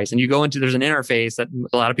certain price. And you go into, there's an interface that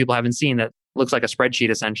a lot of people haven't seen that looks like a spreadsheet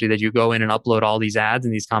essentially, that you go in and upload all these ads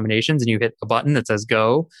and these combinations and you hit a button that says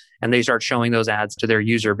go, and they start showing those ads to their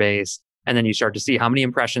user base. And then you start to see how many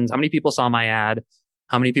impressions, how many people saw my ad,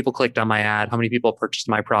 how many people clicked on my ad, how many people purchased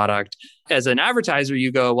my product. As an advertiser,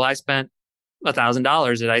 you go, well, I spent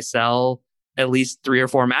 $1,000. Did I sell at least 3 or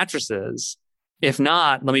 4 mattresses? If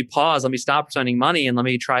not, let me pause, let me stop spending money and let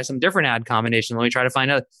me try some different ad combination. Let me try to find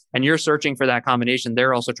out. And you're searching for that combination.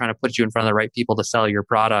 They're also trying to put you in front of the right people to sell your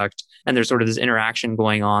product. And there's sort of this interaction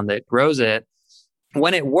going on that grows it.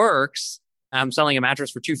 When it works, I'm selling a mattress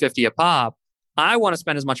for $250 a pop. I want to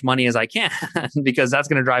spend as much money as I can because that's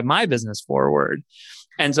going to drive my business forward.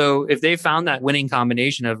 And so if they found that winning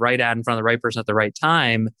combination of right ad in front of the right person at the right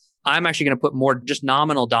time, I'm actually going to put more just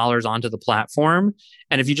nominal dollars onto the platform.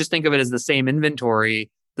 And if you just think of it as the same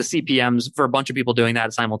inventory, the CPMs for a bunch of people doing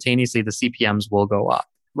that simultaneously, the CPMs will go up.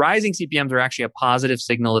 Rising CPMs are actually a positive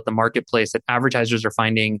signal that the marketplace, that advertisers are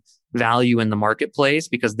finding value in the marketplace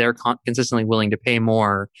because they're consistently willing to pay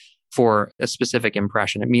more for a specific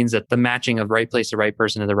impression. It means that the matching of right place to right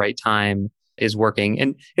person at the right time is working.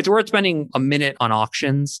 And it's worth spending a minute on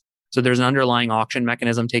auctions. So there's an underlying auction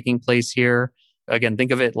mechanism taking place here. Again,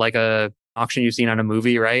 think of it like a auction you've seen on a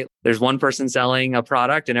movie, right? There's one person selling a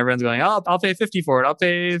product and everyone's going, oh, I'll pay 50 for it. I'll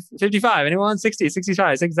pay 55. Anyone? 60,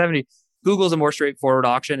 65, 60, 70. Google's a more straightforward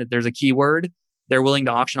auction. If there's a keyword, they're willing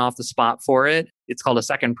to auction off the spot for it. It's called a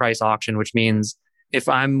second price auction, which means if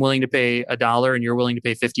I'm willing to pay $1 and you're willing to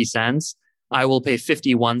pay 50 cents, I will pay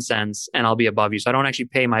 51 cents and I'll be above you. So I don't actually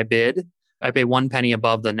pay my bid. I pay 1 penny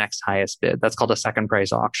above the next highest bid. That's called a second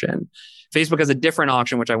price auction. Facebook has a different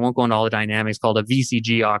auction, which I won't go into all the dynamics, called a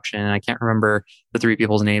VCG auction. And I can't remember the 3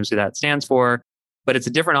 people's names who that stands for, but it's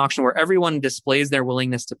a different auction where everyone displays their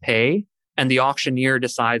willingness to pay and the auctioneer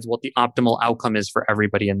decides what the optimal outcome is for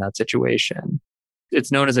everybody in that situation.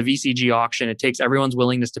 It's known as a VCG auction. It takes everyone's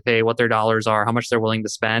willingness to pay, what their dollars are, how much they're willing to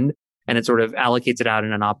spend, and it sort of allocates it out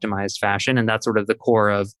in an optimized fashion. And that's sort of the core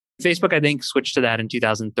of Facebook, I think, switched to that in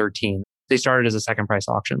 2013. They started as a second price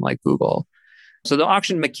auction like Google. So the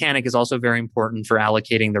auction mechanic is also very important for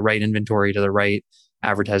allocating the right inventory to the right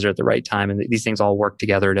advertiser at the right time. And these things all work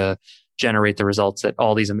together to generate the results that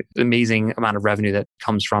all these amazing amount of revenue that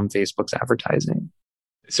comes from Facebook's advertising.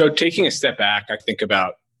 So taking a step back, I think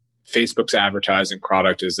about Facebook's advertising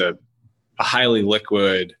product as a a highly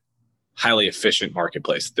liquid, highly efficient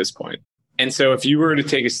marketplace at this point. And so if you were to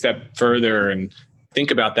take a step further and think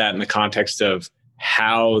about that in the context of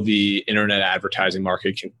how the internet advertising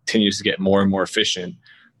market continues to get more and more efficient,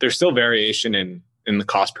 there's still variation in the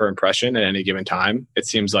cost per impression at any given time. It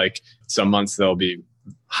seems like some months they'll be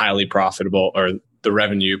highly profitable, or the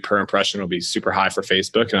revenue per impression will be super high for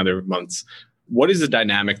Facebook, and other months. What is the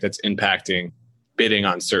dynamic that's impacting bidding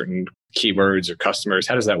on certain keywords or customers?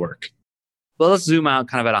 How does that work? Well, let's zoom out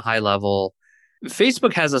kind of at a high level.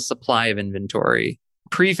 Facebook has a supply of inventory.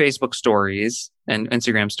 Pre-Facebook stories and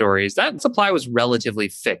Instagram stories, that supply was relatively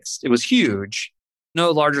fixed. It was huge.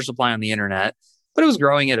 No larger supply on the internet, but it was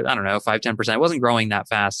growing at, 5-10%. It wasn't growing that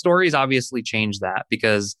fast. Stories obviously changed that,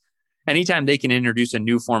 because anytime they can introduce a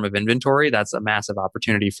new form of inventory, that's a massive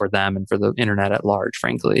opportunity for them and for the internet at large,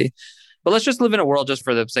 frankly. But let's just live in a world, just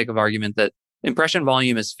for the sake of argument, that impression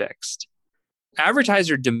volume is fixed.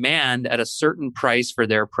 Advertiser demand at a certain price for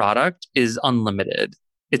their product is unlimited.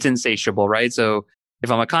 It's insatiable, right? So if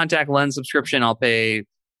I'm a contact lens subscription, I'm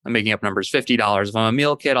making up numbers, $50. If I'm a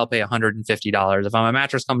meal kit, I'll pay $150. If I'm a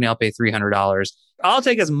mattress company, I'll pay $300. I'll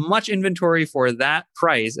take as much inventory for that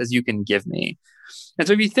price as you can give me. And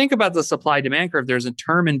so if you think about the supply demand curve, there's a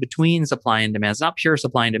term in between supply and demand. It's not pure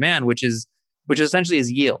supply and demand, which essentially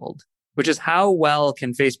is yield, which is how well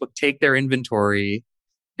can Facebook take their inventory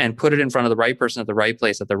and put it in front of the right person at the right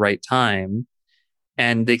place at the right time.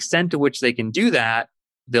 And the extent to which they can do that,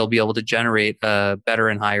 they'll be able to generate a better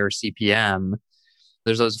and higher CPM.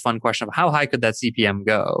 There's always a fun question of how high could that CPM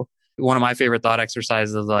go? One of my favorite thought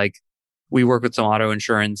exercises is like, we work with some auto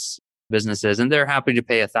insurance businesses and they're happy to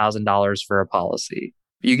pay $1,000 for a policy.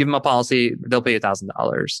 You give them a policy, they'll pay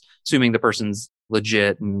 $1,000, assuming the person's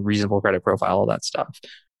legit and reasonable credit profile, all that stuff.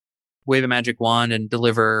 Wave a magic wand and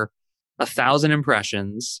deliver 1,000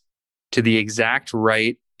 impressions to the exact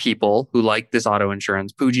right people who like this auto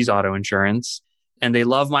insurance, Pooji's auto insurance, and they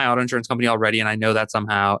love my auto insurance company already, and I know that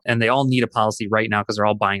somehow, and they all need a policy right now because they're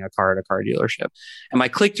all buying a car at a car dealership. And my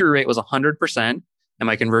click-through rate was 100%, and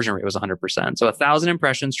my conversion rate was 100%. So 1,000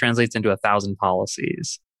 impressions translates into 1,000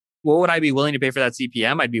 policies. What would I be willing to pay for that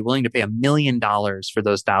CPM? I'd be willing to pay $1 million for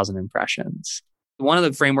those 1,000 impressions. One of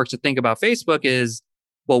the frameworks to think about Facebook is,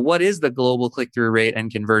 well, what is the global click-through rate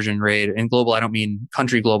and conversion rate? And global, I don't mean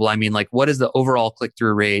country global. I mean, like, what is the overall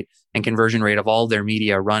click-through rate and conversion rate of all their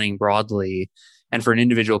media running broadly? And for an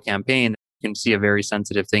individual campaign, you can see a very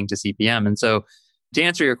sensitive thing to CPM. And so to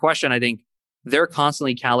answer your question, I think they're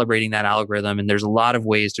constantly calibrating that algorithm. And there's a lot of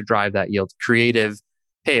ways to drive that yield. Creative,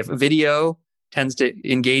 hey, if a video tends to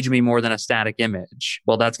engage me more than a static image,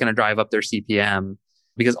 well, that's going to drive up their CPM,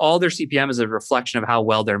 because all their CPM is a reflection of how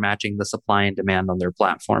well they're matching the supply and demand on their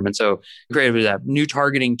platform. And so creative, that new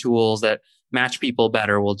targeting tools that match people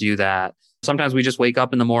better will do that. Sometimes we just wake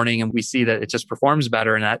up in the morning and we see that it just performs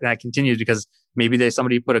better, and that continues because maybe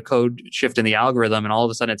somebody put a code shift in the algorithm and all of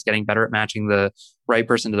a sudden it's getting better at matching the right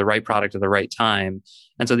person to the right product at the right time.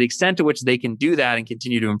 And so the extent to which they can do that and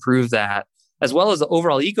continue to improve that, as well as the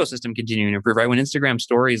overall ecosystem continuing to improve, right? When Instagram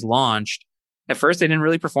stories launched, at first they didn't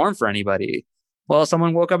really perform for anybody. Well,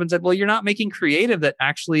 someone woke up and said, well, you're not making creative that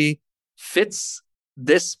actually fits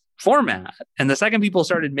this format. And the second people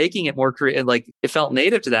started making it more creative, like it felt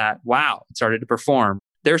native to that, wow, it started to perform.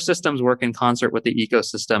 Their systems work in concert with the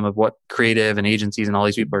ecosystem of what creative and agencies and all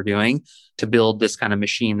these people are doing to build this kind of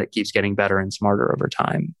machine that keeps getting better and smarter over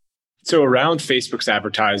time. So around Facebook's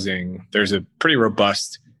advertising, there's a pretty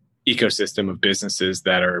robust ecosystem of businesses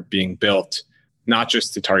that are being built, not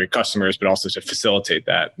just to target customers, but also to facilitate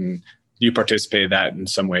that. And you participated that in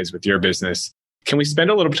some ways with your business. Can we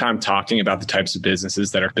spend a little time talking about the types of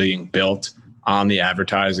businesses that are being built on the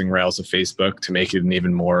advertising rails of Facebook to make it an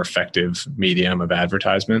even more effective medium of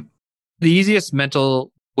advertisement? The easiest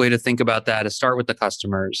mental way to think about that is start with the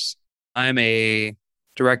customers. I'm a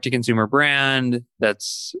direct-to-consumer brand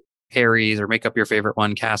that's Harry's, or make up your favorite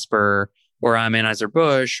one, Casper, or I'm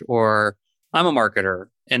Anheuser-Busch, or I'm a marketer.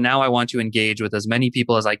 And now I want to engage with as many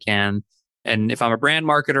people as I can. And if I'm a brand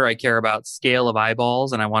marketer, I care about scale of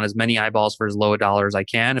eyeballs, and I want as many eyeballs for as low a dollar as I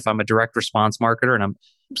can. If I'm a direct response marketer, and I'm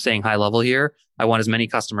saying high level here, I want as many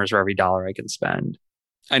customers for every dollar I can spend.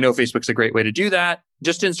 I know Facebook's a great way to do that.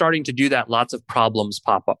 Just in starting to do that, lots of problems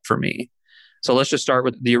pop up for me. So let's just start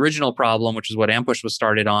with the original problem, which is what Ampush was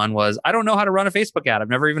started on, was I don't know how to run a Facebook ad. I've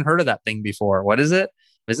never even heard of that thing before. What is it?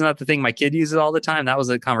 Isn't that the thing my kid uses all the time? That was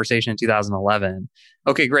a conversation in 2011.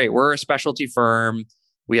 Okay, great. We're a specialty firm.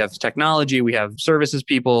 We have technology, we have services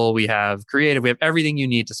people, we have creative, we have everything you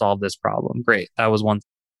need to solve this problem. Great. That was one.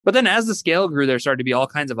 But then as the scale grew, there started to be all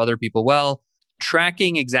kinds of other people. Well,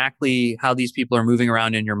 tracking exactly how these people are moving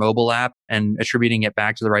around in your mobile app and attributing it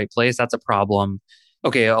back to the right place, that's a problem.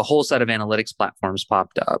 Okay, a whole set of analytics platforms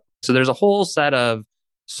popped up. So there's a whole set of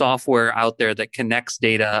software out there that connects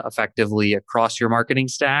data effectively across your marketing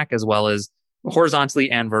stack, as well as horizontally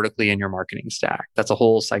and vertically in your marketing stack. That's a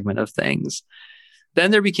whole segment of things.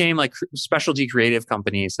 Then there became like specialty creative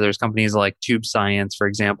companies. So there's companies like Tube Science, for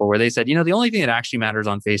example, where they said, the only thing that actually matters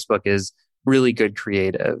on Facebook is really good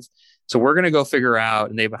creative. So we're going to go figure out,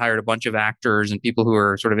 and they've hired a bunch of actors and people who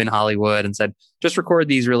are sort of in Hollywood and said, just record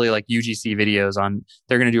these really like UGC videos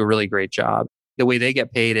they're going to do a really great job. The way they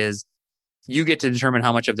get paid is you get to determine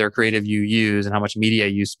how much of their creative you use and how much media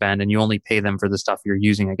you spend, and you only pay them for the stuff you're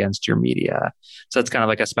using against your media. So it's kind of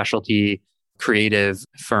like a specialty creative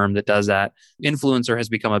firm that does that. Influencer has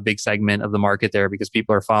become a big segment of the market there because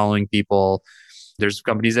people are following people. There's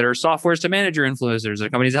companies that are softwares to manage your influencers. There's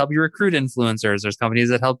companies that help you recruit influencers. There's companies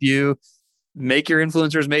that help you make your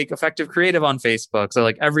influencers make effective creative on Facebook. So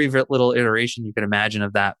like every little iteration you can imagine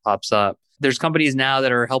of that pops up. There's companies now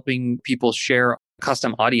that are helping people share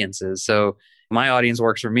custom audiences. So my audience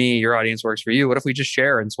works for me, your audience works for you. What if we just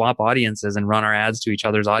share and swap audiences and run our ads to each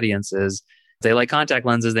other's audiences? If they like contact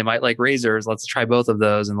lenses, they might like razors. Let's try both of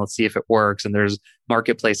those and let's see if it works. And there's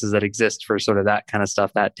marketplaces that exist for sort of that kind of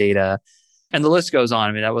stuff, that data. And the list goes on.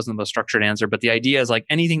 I mean, that wasn't the most structured answer, but the idea is like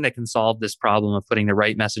anything that can solve this problem of putting the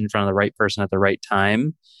right message in front of the right person at the right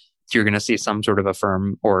time, you're going to see some sort of a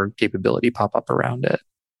firm or capability pop up around it.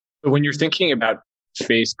 When you're thinking about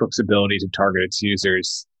Facebook's ability to target its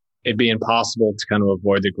users, it'd be impossible to kind of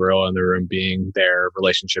avoid the gorilla in the room being their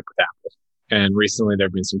relationship with Apple. And recently there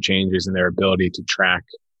have been some changes in their ability to track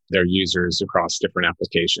their users across different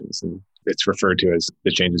applications. And it's referred to as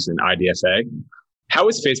the changes in IDFA. How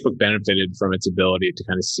has Facebook benefited from its ability to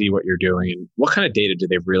kind of see what you're doing, and what kind of data do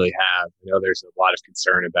they really have? I know there's a lot of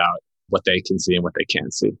concern about what they can see and what they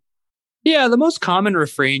can't see. Yeah, the most common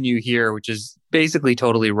refrain you hear, which is basically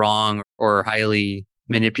totally wrong or highly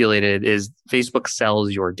manipulated, is Facebook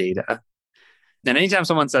sells your data. And anytime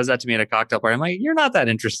someone says that to me at a cocktail party, I'm like, you're not that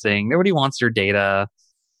interesting. Nobody wants your data.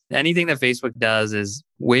 Anything that Facebook does is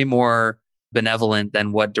way more benevolent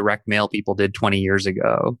than what direct mail people did 20 years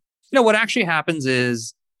ago. What actually happens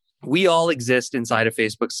is we all exist inside a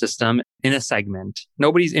Facebook system in a segment.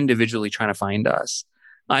 Nobody's individually trying to find us.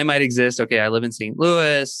 I might exist. Okay, I live in St.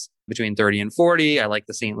 Louis between 30 and 40. I like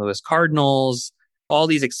the St. Louis Cardinals. All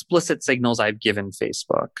these explicit signals I've given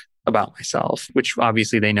Facebook about myself, which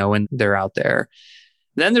obviously they know when they're out there.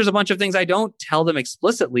 Then there's a bunch of things I don't tell them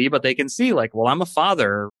explicitly, but they can see like, well, I'm a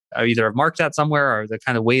father. I either have marked that somewhere or the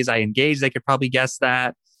kind of ways I engage, they could probably guess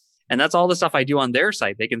that. And that's all the stuff I do on their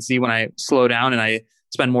site. They can see when I slow down and I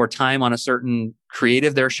spend more time on a certain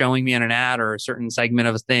creative they're showing me in an ad or a certain segment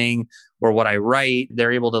of a thing or what I write.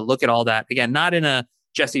 They're able to look at all that. Again, not in a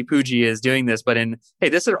Jesse Pujji is doing this, but in, hey,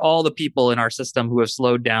 this are all the people in our system who have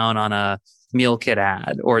slowed down on a meal kit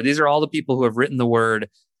ad, or these are all the people who have written the word,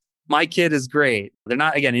 my kid is great. They're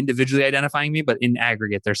not, again, individually identifying me, but in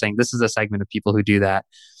aggregate, they're saying this is a segment of people who do that.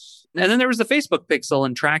 And then there was the Facebook pixel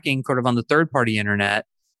and tracking sort of on the third-party internet.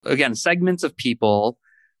 Again, segments of people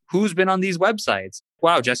who's been on these websites.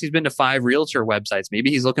 Wow, Jesse's been to 5 realtor websites. Maybe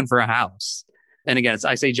he's looking for a house. And again,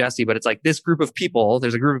 I say Jesse, but it's like this group of people.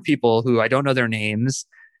 There's a group of people who I don't know their names.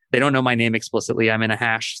 They don't know my name explicitly. I'm in a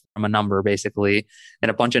hash from a number, basically, and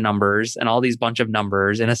a bunch of numbers and all these bunch of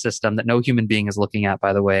numbers in a system that no human being is looking at,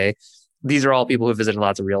 by the way. These are all people who visited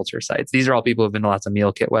lots of realtor sites. These are all people who've been to lots of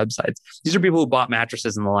meal kit websites. These are people who bought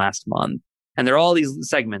mattresses in the last month. And there are all these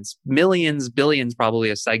segments, millions, billions probably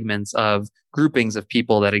of segments of groupings of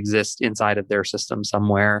people that exist inside of their system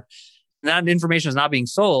somewhere. And that information is not being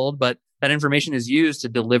sold, but that information is used to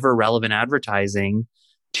deliver relevant advertising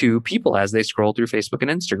to people as they scroll through Facebook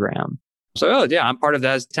and Instagram. So, oh yeah, I'm part of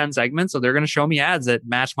those 10 segments. So they're going to show me ads that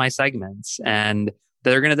match my segments. And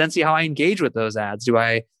they're going to then see how I engage with those ads. Do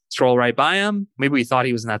I scroll right by him? Maybe we thought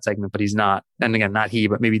he was in that segment, but he's not. And again, not he,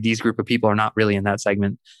 but maybe these group of people are not really in that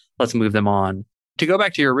segment. Let's move them on. To go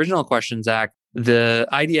back to your original question, Zach, the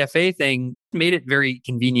IDFA thing made it very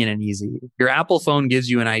convenient and easy. Your Apple phone gives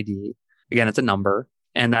you an ID. Again, it's a number,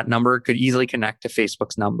 and that number could easily connect to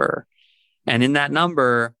Facebook's number. And in that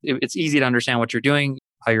number, it's easy to understand what you're doing,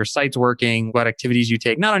 how your site's working, what activities you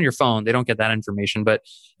take, not on your phone. They don't get that information, but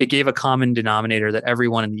it gave a common denominator that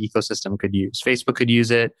everyone in the ecosystem could use. Facebook could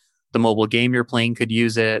use it. The mobile game you're playing could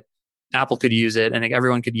use it. Apple could use it, and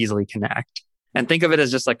everyone could easily connect. And think of it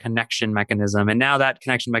as just a connection mechanism. And now that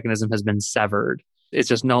connection mechanism has been severed. It's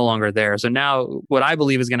just no longer there. So now what I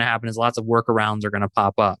believe is going to happen is lots of workarounds are going to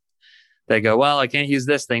pop up They go, well, I can't use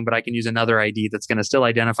this thing, but I can use another ID that's going to still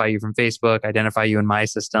identify you from Facebook, identify you in my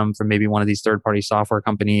system from maybe one of these third-party software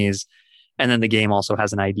companies. And then the game also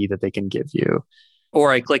has an ID that they can give you.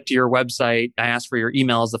 Or I click to your website, I ask for your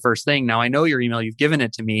email as the first thing. Now I know your email, you've given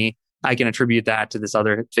it to me. I can attribute that to this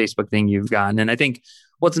other Facebook thing you've gotten. And I think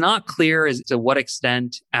what's not clear is to what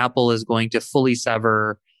extent Apple is going to fully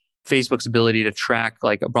sever Facebook's ability to track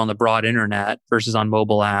like on the broad internet versus on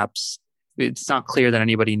mobile apps. It's not clear that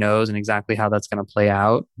anybody knows and exactly how that's going to play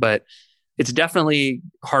out, but it's definitely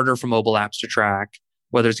harder for mobile apps to track.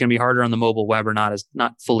 Whether it's going to be harder on the mobile web or not is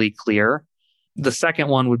not fully clear. The second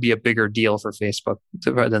one would be a bigger deal for Facebook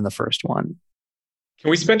than the first one. Can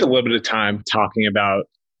we spend a little bit of time talking about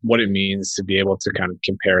what it means to be able to kind of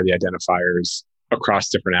compare the identifiers across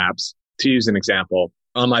different apps? To use an example,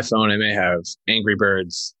 on my phone, I may have Angry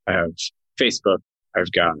Birds, I have Facebook,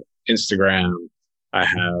 I've got Instagram, I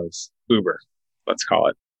have Uber, let's call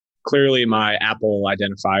it. Clearly, my Apple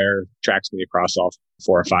identifier tracks me across all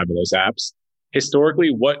 4 or 5 of those apps. Historically,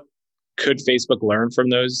 what could Facebook learn from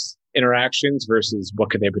those interactions versus what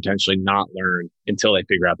could they potentially not learn until they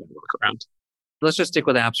figure out that workaround? Let's just stick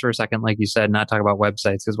with apps for a second, like you said, not talk about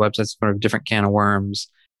websites because websites are a different can of worms.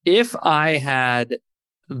 If I had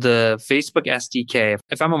the Facebook SDK,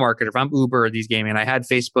 if I'm a marketer, if I'm Uber or these gaming, and I had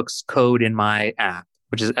Facebook's code in my app,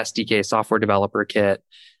 which is SDK, Software Developer Kit,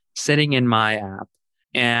 sitting in my app,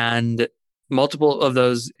 and multiple of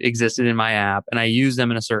those existed in my app, and I use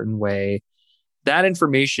them in a certain way, that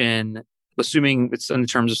information, assuming it's in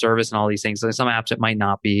terms of service and all these things, so some apps it might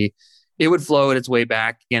not be, it would flow its way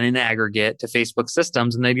back again in aggregate to Facebook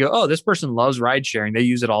systems. And they'd go, oh, this person loves ride sharing. They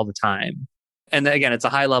use it all the time. And then again, it's a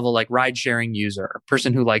high level like ride sharing user,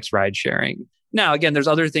 person who likes ride sharing. Now, again, there's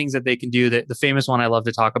other things that they can do. That the famous one I love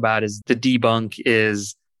to talk about is the debunk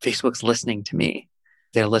is Facebook's listening to me.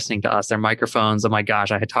 They're listening to us. Their microphones. Oh my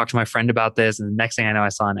gosh, I had talked to my friend about this. And the next thing I know, I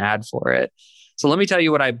saw an ad for it. So let me tell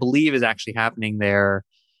you what I believe is actually happening there.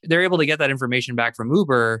 They're able to get that information back from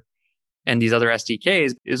Uber and these other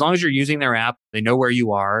SDKs. As long as you're using their app, they know where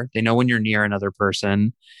you are. They know when you're near another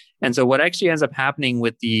person. And so what actually ends up happening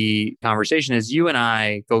with the conversation is you and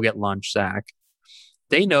I go get lunch, Zach.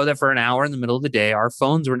 They know that for an hour in the middle of the day, our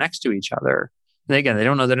phones were next to each other. And again, they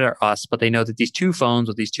don't know that they're us, but they know that these 2 phones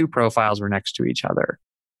with these 2 profiles were next to each other.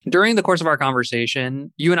 During the course of our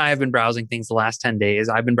conversation, you and I have been browsing things the last 10 days.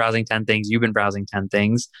 I've been browsing 10 things. You've been browsing 10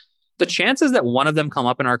 things. The chances that one of them come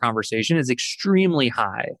up in our conversation is extremely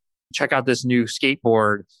high. Check out this new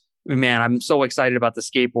skateboard. Man, I'm so excited about the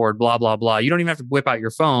skateboard, blah, blah, blah. You don't even have to whip out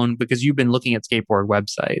your phone because you've been looking at skateboard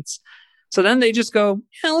websites. So then they just go,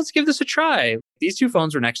 yeah, let's give this a try. These 2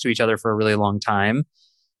 phones were next to each other for a really long time.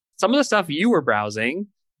 Some of the stuff you were browsing,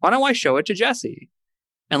 why don't I show it to Jesse?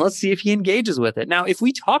 And let's see if he engages with it. Now, if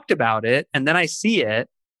we talked about it and then I see it,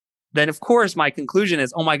 then of course my conclusion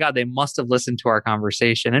is, oh my God, they must have listened to our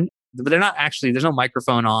conversation. But they're not actually, there's no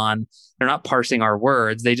microphone on. They're not parsing our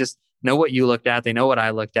words. They just know what you looked at. They know what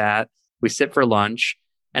I looked at. We sit for lunch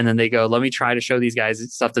and then they go, let me try to show these guys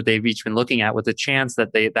stuff that they've each been looking at with the chance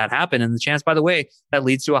that that happened. And the chance, by the way, that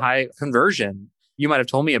leads to a high conversion. You might have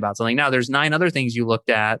told me about something. Now there's 9 other things you looked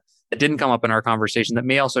at that didn't come up in our conversation that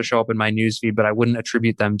may also show up in my newsfeed, but I wouldn't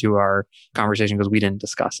attribute them to our conversation because we didn't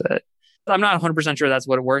discuss it. I'm not 100% sure that's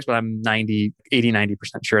what it works, but I'm 90%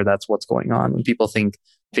 sure that's what's going on when people think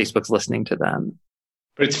Facebook's listening to them.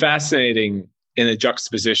 But it's fascinating in the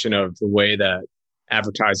juxtaposition of the way that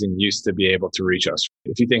advertising used to be able to reach us.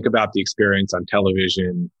 If you think about the experience on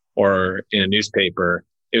television or in a newspaper,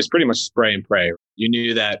 it was pretty much spray and pray. You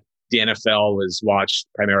knew that the NFL was watched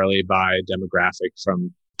primarily by a demographic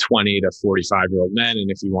from 20 to 45-year-old men. And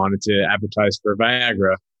if you wanted to advertise for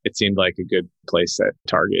Viagra, it seemed like a good place to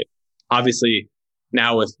target. Obviously,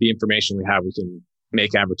 now with the information we have, we can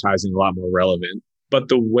make advertising a lot more relevant. But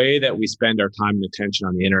the way that we spend our time and attention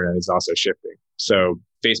on the internet is also shifting. So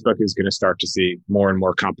Facebook is going to start to see more and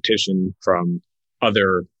more competition from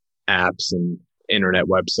other apps and internet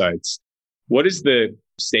websites. What is the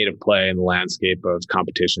state of play in the landscape of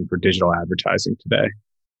competition for digital advertising today?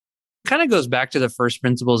 Kind of goes back to the first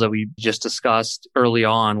principles that we just discussed early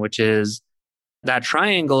on, which is that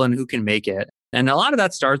triangle and who can make it. And a lot of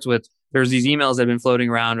that starts with, there's these emails that have been floating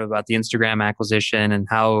around about the Instagram acquisition and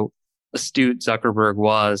how astute Zuckerberg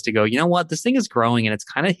was to go, you know what, this thing is growing and it's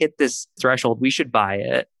kind of hit this threshold. We should buy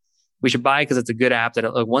it. We should buy it because it's a good app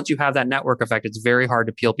that once you have that network effect, it's very hard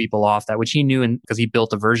to peel people off that, which he knew because he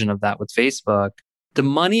built a version of that with Facebook. The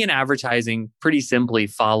money in advertising pretty simply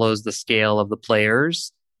follows the scale of the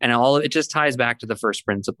players. And it just ties back to the first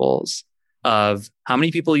principles of how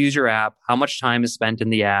many people use your app, how much time is spent in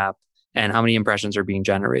the app, and how many impressions are being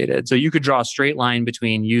generated. So you could draw a straight line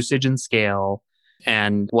between usage and scale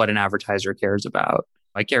and what an advertiser cares about.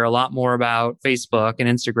 I care a lot more about Facebook and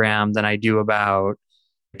Instagram than I do about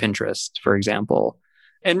Pinterest, for example.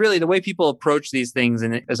 And really the way people approach these things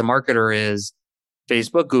as a marketer is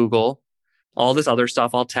Facebook, Google, all this other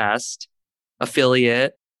stuff I'll test,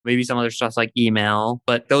 affiliate, maybe some other stuff like email,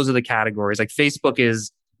 but those are the categories. Like Facebook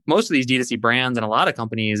is most of these D2C brands and a lot of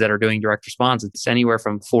companies that are doing direct response, it's anywhere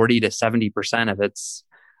from 40 to 70% of its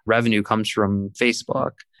revenue comes from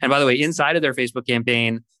Facebook. And by the way, inside of their Facebook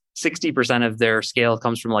campaign, 60% of their scale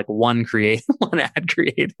comes from like one ad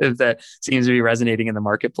creative that seems to be resonating in the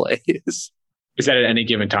marketplace. Is that at any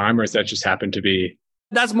given time, or does that just happen to be?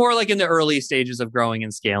 That's more like in the early stages of growing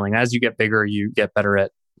and scaling. As you get bigger, you get better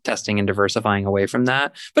at testing and diversifying away from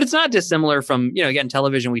that. But it's not dissimilar from, again,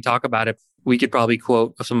 television, we talk about it. We could probably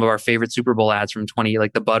quote some of our favorite Super Bowl ads from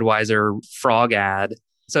like the Budweiser frog ad.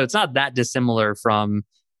 So it's not that dissimilar from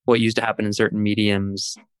what used to happen in certain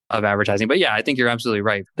mediums of advertising. But yeah, I think you're absolutely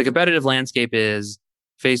right. The competitive landscape is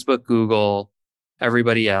Facebook, Google,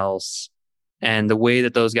 everybody else. And the way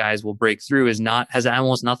that those guys will break through has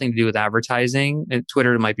almost nothing to do with advertising. And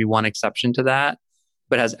Twitter might be one exception to that,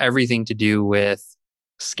 but has everything to do with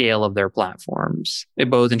scale of their platforms,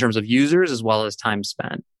 both in terms of users as well as time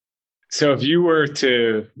spent. So if you were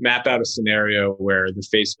to map out a scenario where the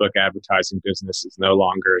Facebook advertising business is no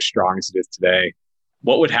longer as strong as it is today,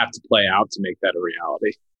 what would have to play out to make that a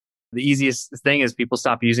reality? The easiest thing is people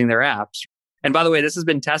stop using their apps. And by the way, this has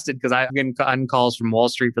been tested because I've gotten calls from Wall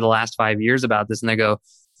Street for the last 5 years about this. And they go,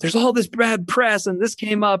 there's all this bad press and this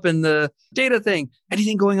came up in the data thing.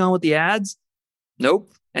 Anything going on with the ads?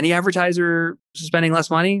 Nope. Any advertiser spending less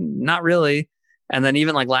money? Not really. And then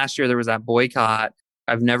even like last year, there was that boycott.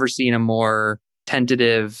 I've never seen a more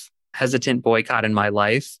tentative, hesitant boycott in my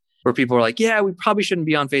life where people were like, yeah, we probably shouldn't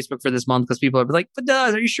be on Facebook for this month because people are like, but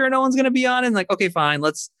are you sure no one's going to be on it? And like, okay, fine,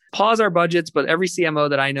 let's pause our budgets. But every CMO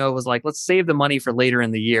that I know was like, let's save the money for later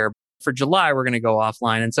in the year. For July, we're going to go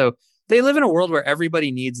offline. And so they live in a world where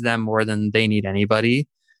everybody needs them more than they need anybody.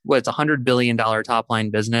 Well, it's a $100 billion top line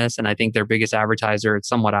business. And I think their biggest advertiser, it's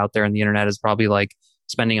somewhat out there in the internet, is probably like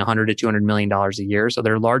spending $100 to $200 million a year. So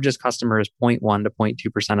their largest customer is 0.1 to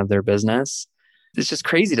 0.2% of their business. It's just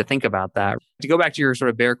crazy to think about that. To go back to your sort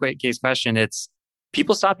of bear case question, it's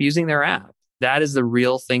people stop using their app. That is the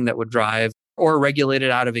real thing that would drive or regulate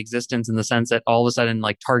it out of existence, in the sense that all of a sudden,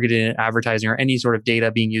 like targeted advertising or any sort of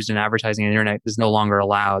data being used in advertising on the internet is no longer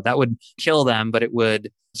allowed. That would kill them, but it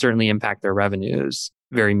would certainly impact their revenues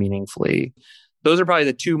very meaningfully. Those are probably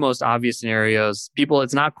the two most obvious scenarios. People,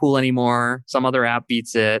 it's not cool anymore. Some other app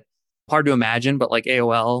beats it. Hard to imagine, but like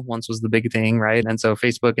AOL once was the big thing, right? And so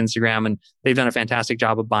Facebook, Instagram, and they've done a fantastic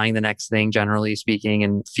job of buying the next thing, generally speaking,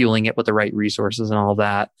 and fueling it with the right resources and all of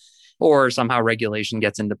that. Or somehow regulation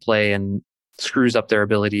gets into play and screws up their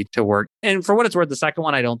ability to work. And for what it's worth, the second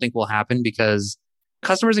one I don't think will happen, because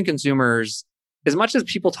customers and consumers, as much as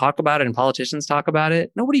people talk about it and politicians talk about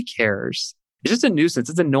it, nobody cares. It's just a nuisance.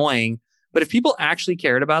 It's annoying. But if people actually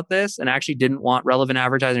cared about this and actually didn't want relevant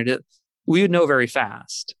advertising, we would know very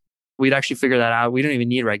fast. We'd actually figure that out. We don't even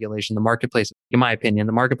need regulation. The marketplace, in my opinion,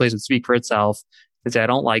 the marketplace would speak for itself and say, I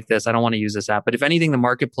don't like this. I don't want to use this app. But if anything, the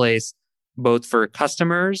marketplace, both for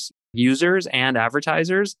customers, users, and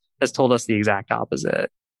advertisers, has told us the exact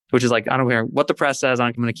opposite, which is like, I don't care what the press says,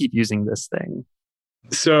 I'm going to keep using this thing.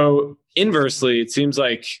 So inversely, it seems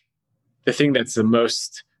like the thing that's the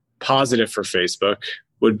most positive for Facebook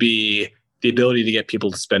would be the ability to get people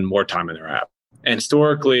to spend more time in their app. And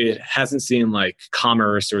historically, it hasn't seemed like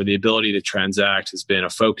commerce or the ability to transact has been a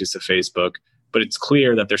focus of Facebook, but it's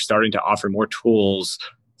clear that they're starting to offer more tools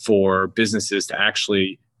for businesses to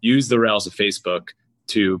actually use the rails of Facebook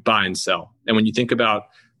to buy and sell. And when you think about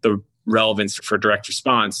the relevance for direct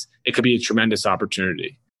response, it could be a tremendous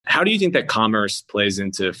opportunity. How do you think that commerce plays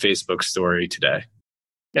into Facebook's story today?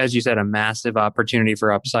 As you said, a massive opportunity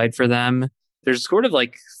for upside for them. There's sort of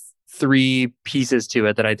like three pieces to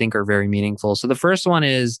it that I think are very meaningful. So the first one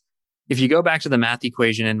is, if you go back to the math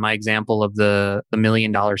equation in my example of the $1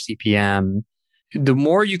 million CPM, the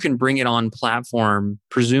more you can bring it on platform,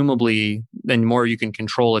 presumably, the more you can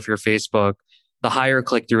control if you're Facebook, the higher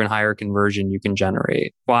click-through and higher conversion you can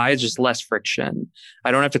generate. Why? It's just less friction.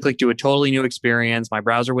 I don't have to click to a totally new experience. My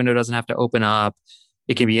browser window doesn't have to open up.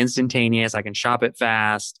 It can be instantaneous. I can shop it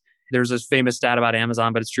fast. There's this famous stat about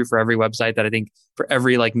Amazon, but it's true for every website, that I think for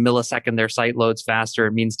every like millisecond their site loads faster,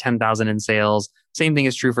 it means 10,000 in sales. Same thing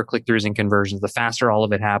is true for click-throughs and conversions. The faster all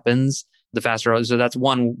of it happens, the faster. So that's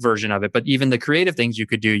one version of it. But even the creative things you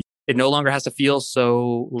could do, it no longer has to feel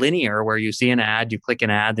so linear where you see an ad, you click an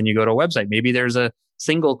ad, then you go to a website. Maybe there's a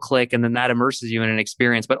single click, and then that immerses you in an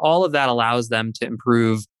experience. But all of that allows them to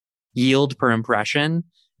improve yield per impression.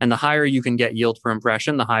 And the higher you can get yield per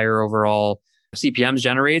impression, the higher overall CPMs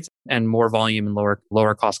generates and more volume and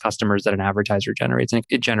lower cost customers that an advertiser generates. And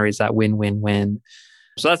it generates that win-win-win.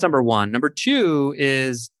 So that's number one. Number two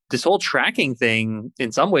is this whole tracking thing.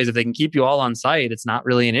 In some ways, if they can keep you all on site, it's not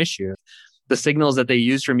really an issue. The signals that they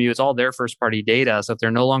use from you, it's all their first party data. So if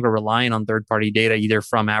they're no longer relying on third party data, either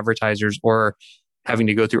from advertisers or having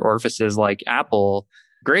to go through orifices like Apple,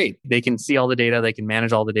 great. They can see all the data, they can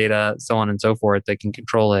manage all the data, so on and so forth. They can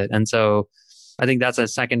control it. And so I think that's a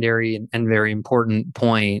secondary and very important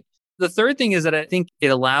point. The third thing is that I think it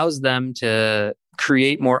allows them to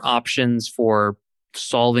create more options for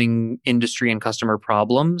solving industry and customer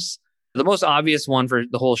problems. The most obvious one for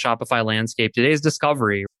the whole Shopify landscape today is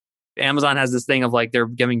discovery. Amazon has this thing of like they're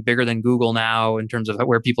getting bigger than Google now in terms of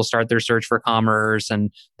where people start their search for commerce, and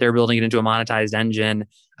they're building it into a monetized engine.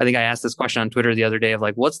 I think I asked this question on Twitter the other day of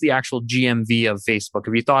like, what's the actual GMV of Facebook?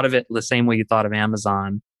 Have you thought of it the same way you thought of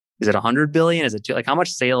Amazon? Is it 100 billion? Is it like how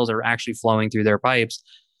much sales are actually flowing through their pipes?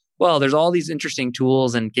 Well, there's all these interesting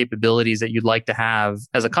tools and capabilities that you'd like to have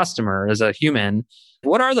as a customer, as a human.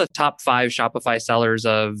 What are the top 5 Shopify sellers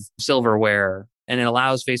of silverware? And it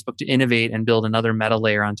allows Facebook to innovate and build another meta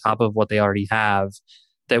layer on top of what they already have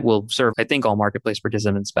that will serve, I think, all marketplace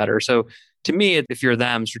participants better. So to me, if you're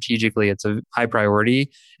them strategically, it's a high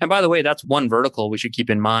priority. And by the way, that's one vertical we should keep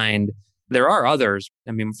in mind. There are others.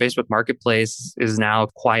 I mean, Facebook Marketplace is now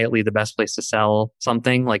quietly the best place to sell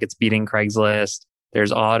something, like it's beating Craigslist.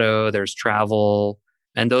 There's auto, there's travel.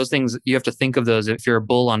 And those things, you have to think of those. If you're a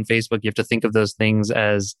bull on Facebook, you have to think of those things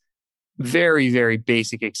as very, very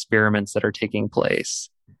basic experiments that are taking place.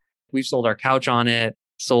 We've sold our couch on it,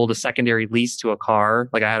 sold a secondary lease to a car.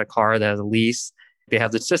 Like I had a car that has a lease. They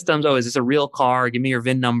have the systems. Oh, is this a real car? Give me your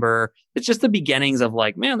VIN number. It's just the beginnings of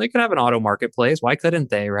like, man, they could have an auto marketplace. Why couldn't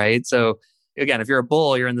they? Right. So again, if you're a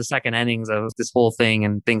bull, you're in the second innings of this whole thing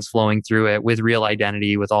and things flowing through it with real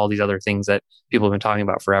identity, with all these other things that people have been talking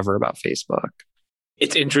about forever about Facebook.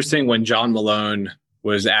 It's interesting when John Malone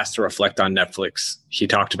was asked to reflect on Netflix, he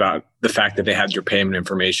talked about the fact that they had your payment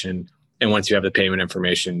information. And once you have the payment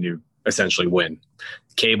information, you essentially win.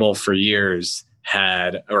 Cable for years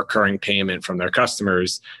had a recurring payment from their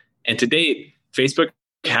customers. And to date, Facebook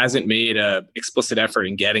hasn't made an explicit effort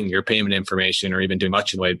in getting your payment information or even doing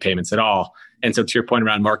much in the way of payments at all. And so to your point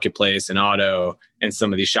around marketplace and auto and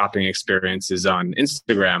some of these shopping experiences on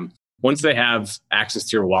Instagram, once they have access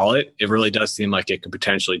to your wallet, it really does seem like it could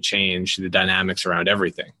potentially change the dynamics around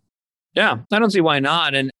everything. Yeah, I don't see why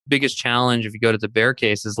not. And biggest challenge, if you go to the bear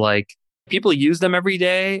case, is like people use them every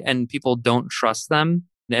day and people don't trust them.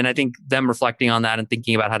 And I think them reflecting on that and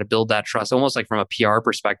thinking about how to build that trust, almost like from a PR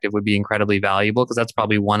perspective, would be incredibly valuable, because that's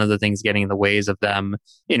probably one of the things getting in the ways of them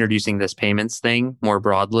introducing this payments thing more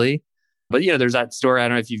broadly. But there's that story. I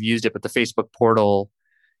don't know if you've used it, but the Facebook portal,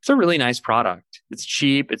 it's a really nice product. It's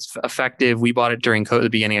cheap. It's effective. We bought it during the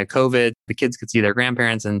beginning of COVID. The kids could see their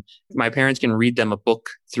grandparents, and my parents can read them a book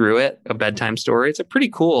through it, a bedtime story. It's a pretty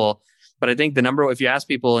cool. But I think if you ask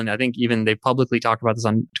people, and I think even they publicly talked about this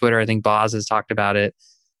on Twitter, I think Boz has talked about it.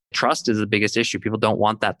 Trust is the biggest issue. People don't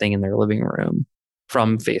want that thing in their living room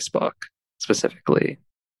from Facebook specifically.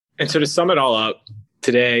 And so to sum it all up,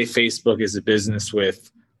 today, Facebook is a business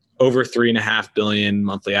with over 3.5 billion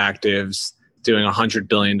monthly actives, doing $100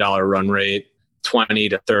 billion run rate, 20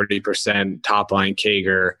 to 30% top line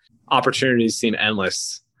CAGR. Opportunities seem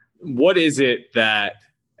endless. What is it that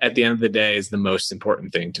at the end of the day is the most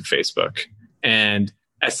important thing to Facebook? And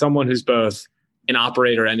as someone who's both an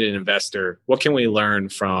operator and an investor, what can we learn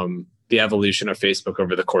from the evolution of Facebook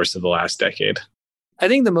over the course of the last decade? I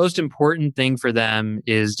think the most important thing for them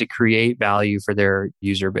is to create value for their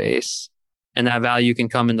user base. And that value can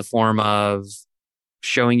come in the form of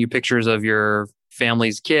showing you pictures of your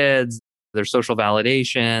family's kids. There's social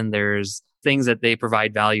validation. There's things that they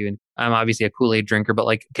provide value. And I'm obviously a Kool-Aid drinker, but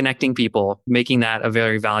like connecting people, making that a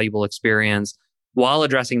very valuable experience while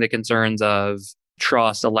addressing the concerns of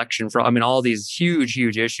trust, election fraud. I mean, all these huge,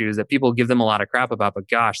 huge issues that people give them a lot of crap about, but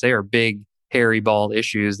gosh, they are big, hairy, bald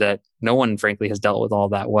issues that no one, frankly, has dealt with all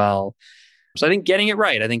that well. So I think getting it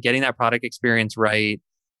right, I think getting that product experience right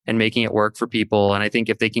and making it work for people. And I think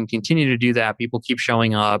if they can continue to do that, people keep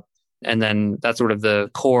showing up. And then that's sort of the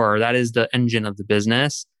core, that is the engine of the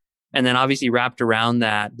business. And then obviously wrapped around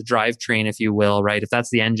that, the drivetrain, if you will, right? If that's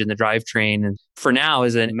the engine, the drivetrain, and for now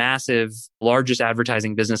is a massive, largest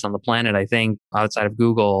advertising business on the planet, I think, outside of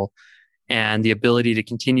Google. And the ability to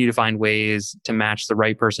continue to find ways to match the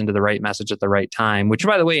right person to the right message at the right time, which,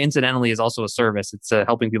 by the way, incidentally, is also a service. It's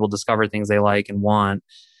helping people discover things they like and want.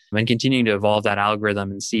 and continuing to evolve that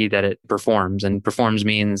algorithm and see that it performs. And performs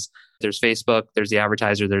means there's Facebook, there's the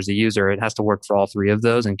advertiser, there's the user. It has to work for all three of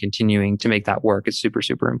those, and continuing to make that work is super,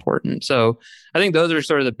 super important. So I think those are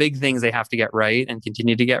sort of the big things they have to get right and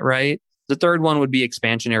continue to get right. The third one would be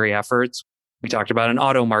expansionary efforts. We talked about an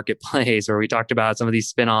auto marketplace, or we talked about some of these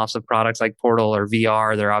spin-offs of products like Portal or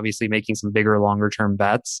VR. They're obviously making some bigger, longer term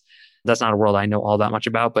bets. That's not a world I know all that much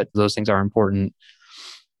about, but those things are important.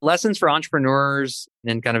 Lessons for entrepreneurs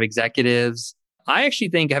and kind of executives. I actually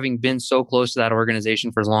think, having been so close to that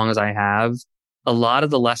organization for as long as I have, a lot of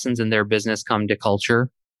the lessons in their business come to culture.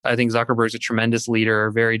 I think Zuckerberg's a tremendous leader,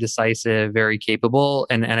 very decisive, very capable.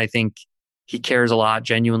 And I think he cares a lot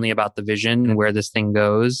genuinely about the vision and where this thing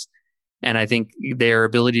goes. And I think their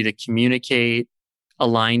ability to communicate,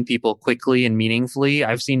 align people quickly and meaningfully.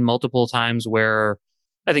 I've seen multiple times where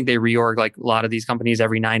I think they reorg like a lot of these companies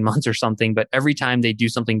every 9 months or something, but every time they do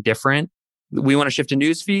something different, we want to shift to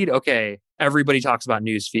newsfeed. Okay, everybody talks about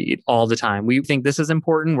newsfeed all the time. We think this is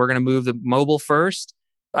important. We're going to move the mobile first.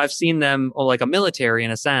 I've seen them like a military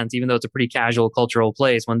in a sense, even though it's a pretty casual cultural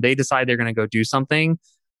place. When they decide they're going to go do something,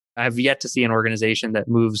 I've yet to see an organization that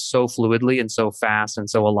moves so fluidly and so fast and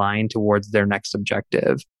so aligned towards their next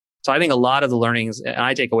objective. So I think a lot of the learnings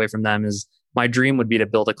I take away from them is my dream would be to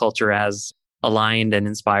build a culture as aligned and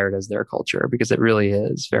inspired as their culture, because it really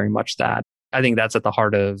is very much that. I think that's at the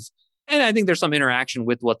heart of, and I think there's some interaction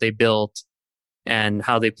with what they built and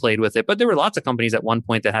how they played with it. But there were lots of companies at one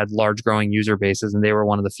point that had large growing user bases, and they were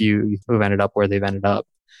one of the few who've ended up where they've ended up.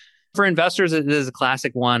 For investors, it is a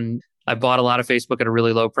classic one. I bought a lot of Facebook at a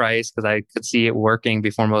really low price because I could see it working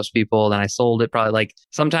before most people. Then I sold it probably like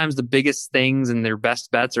sometimes the biggest things and their best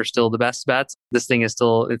bets are still the best bets. This thing is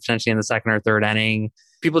still essentially in the second or third inning.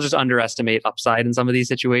 People just underestimate upside in some of these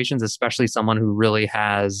situations, especially someone who really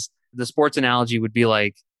has. The sports analogy would be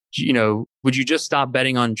like, would you just stop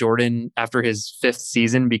betting on Jordan after his 5th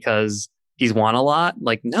season because he's won a lot?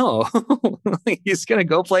 Like, no, he's going to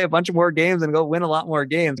go play a bunch of more games and go win a lot more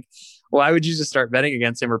games. Why would you just start betting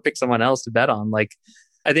against him or pick someone else to bet on? Like,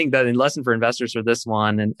 I think that a lesson for investors for this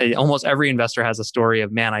one, and almost every investor has a story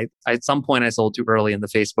of, man, I at some point I sold too early in the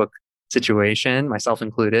Facebook situation, myself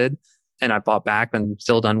included, and I bought back and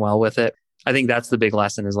still done well with it. I think that's the big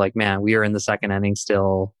lesson is like, man, we are in the second inning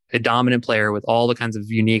still, a dominant player with all the kinds of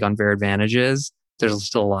unique unfair advantages. There's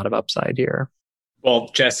still a lot of upside here. Well,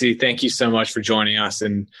 Jesse, thank you so much for joining us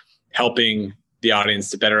and helping the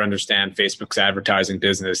audience to better understand Facebook's advertising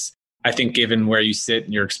business. I think given where you sit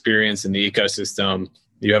and your experience in the ecosystem,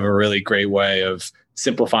 you have a really great way of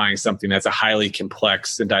simplifying something that's a highly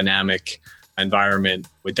complex and dynamic environment.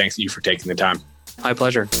 Thanks to you for taking the time. My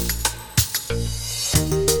pleasure.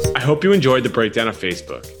 I hope you enjoyed the breakdown of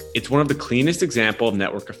Facebook. It's one of the cleanest examples of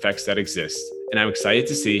network effects that exists, and I'm excited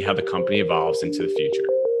to see how the company evolves into the future.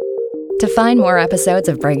 To find more episodes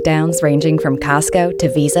of breakdowns ranging from Costco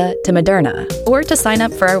to Visa to Moderna, or to sign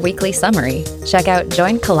up for our weekly summary, check out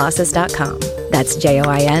joincolossus.com. That's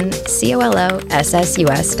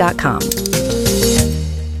JoinColossus.com.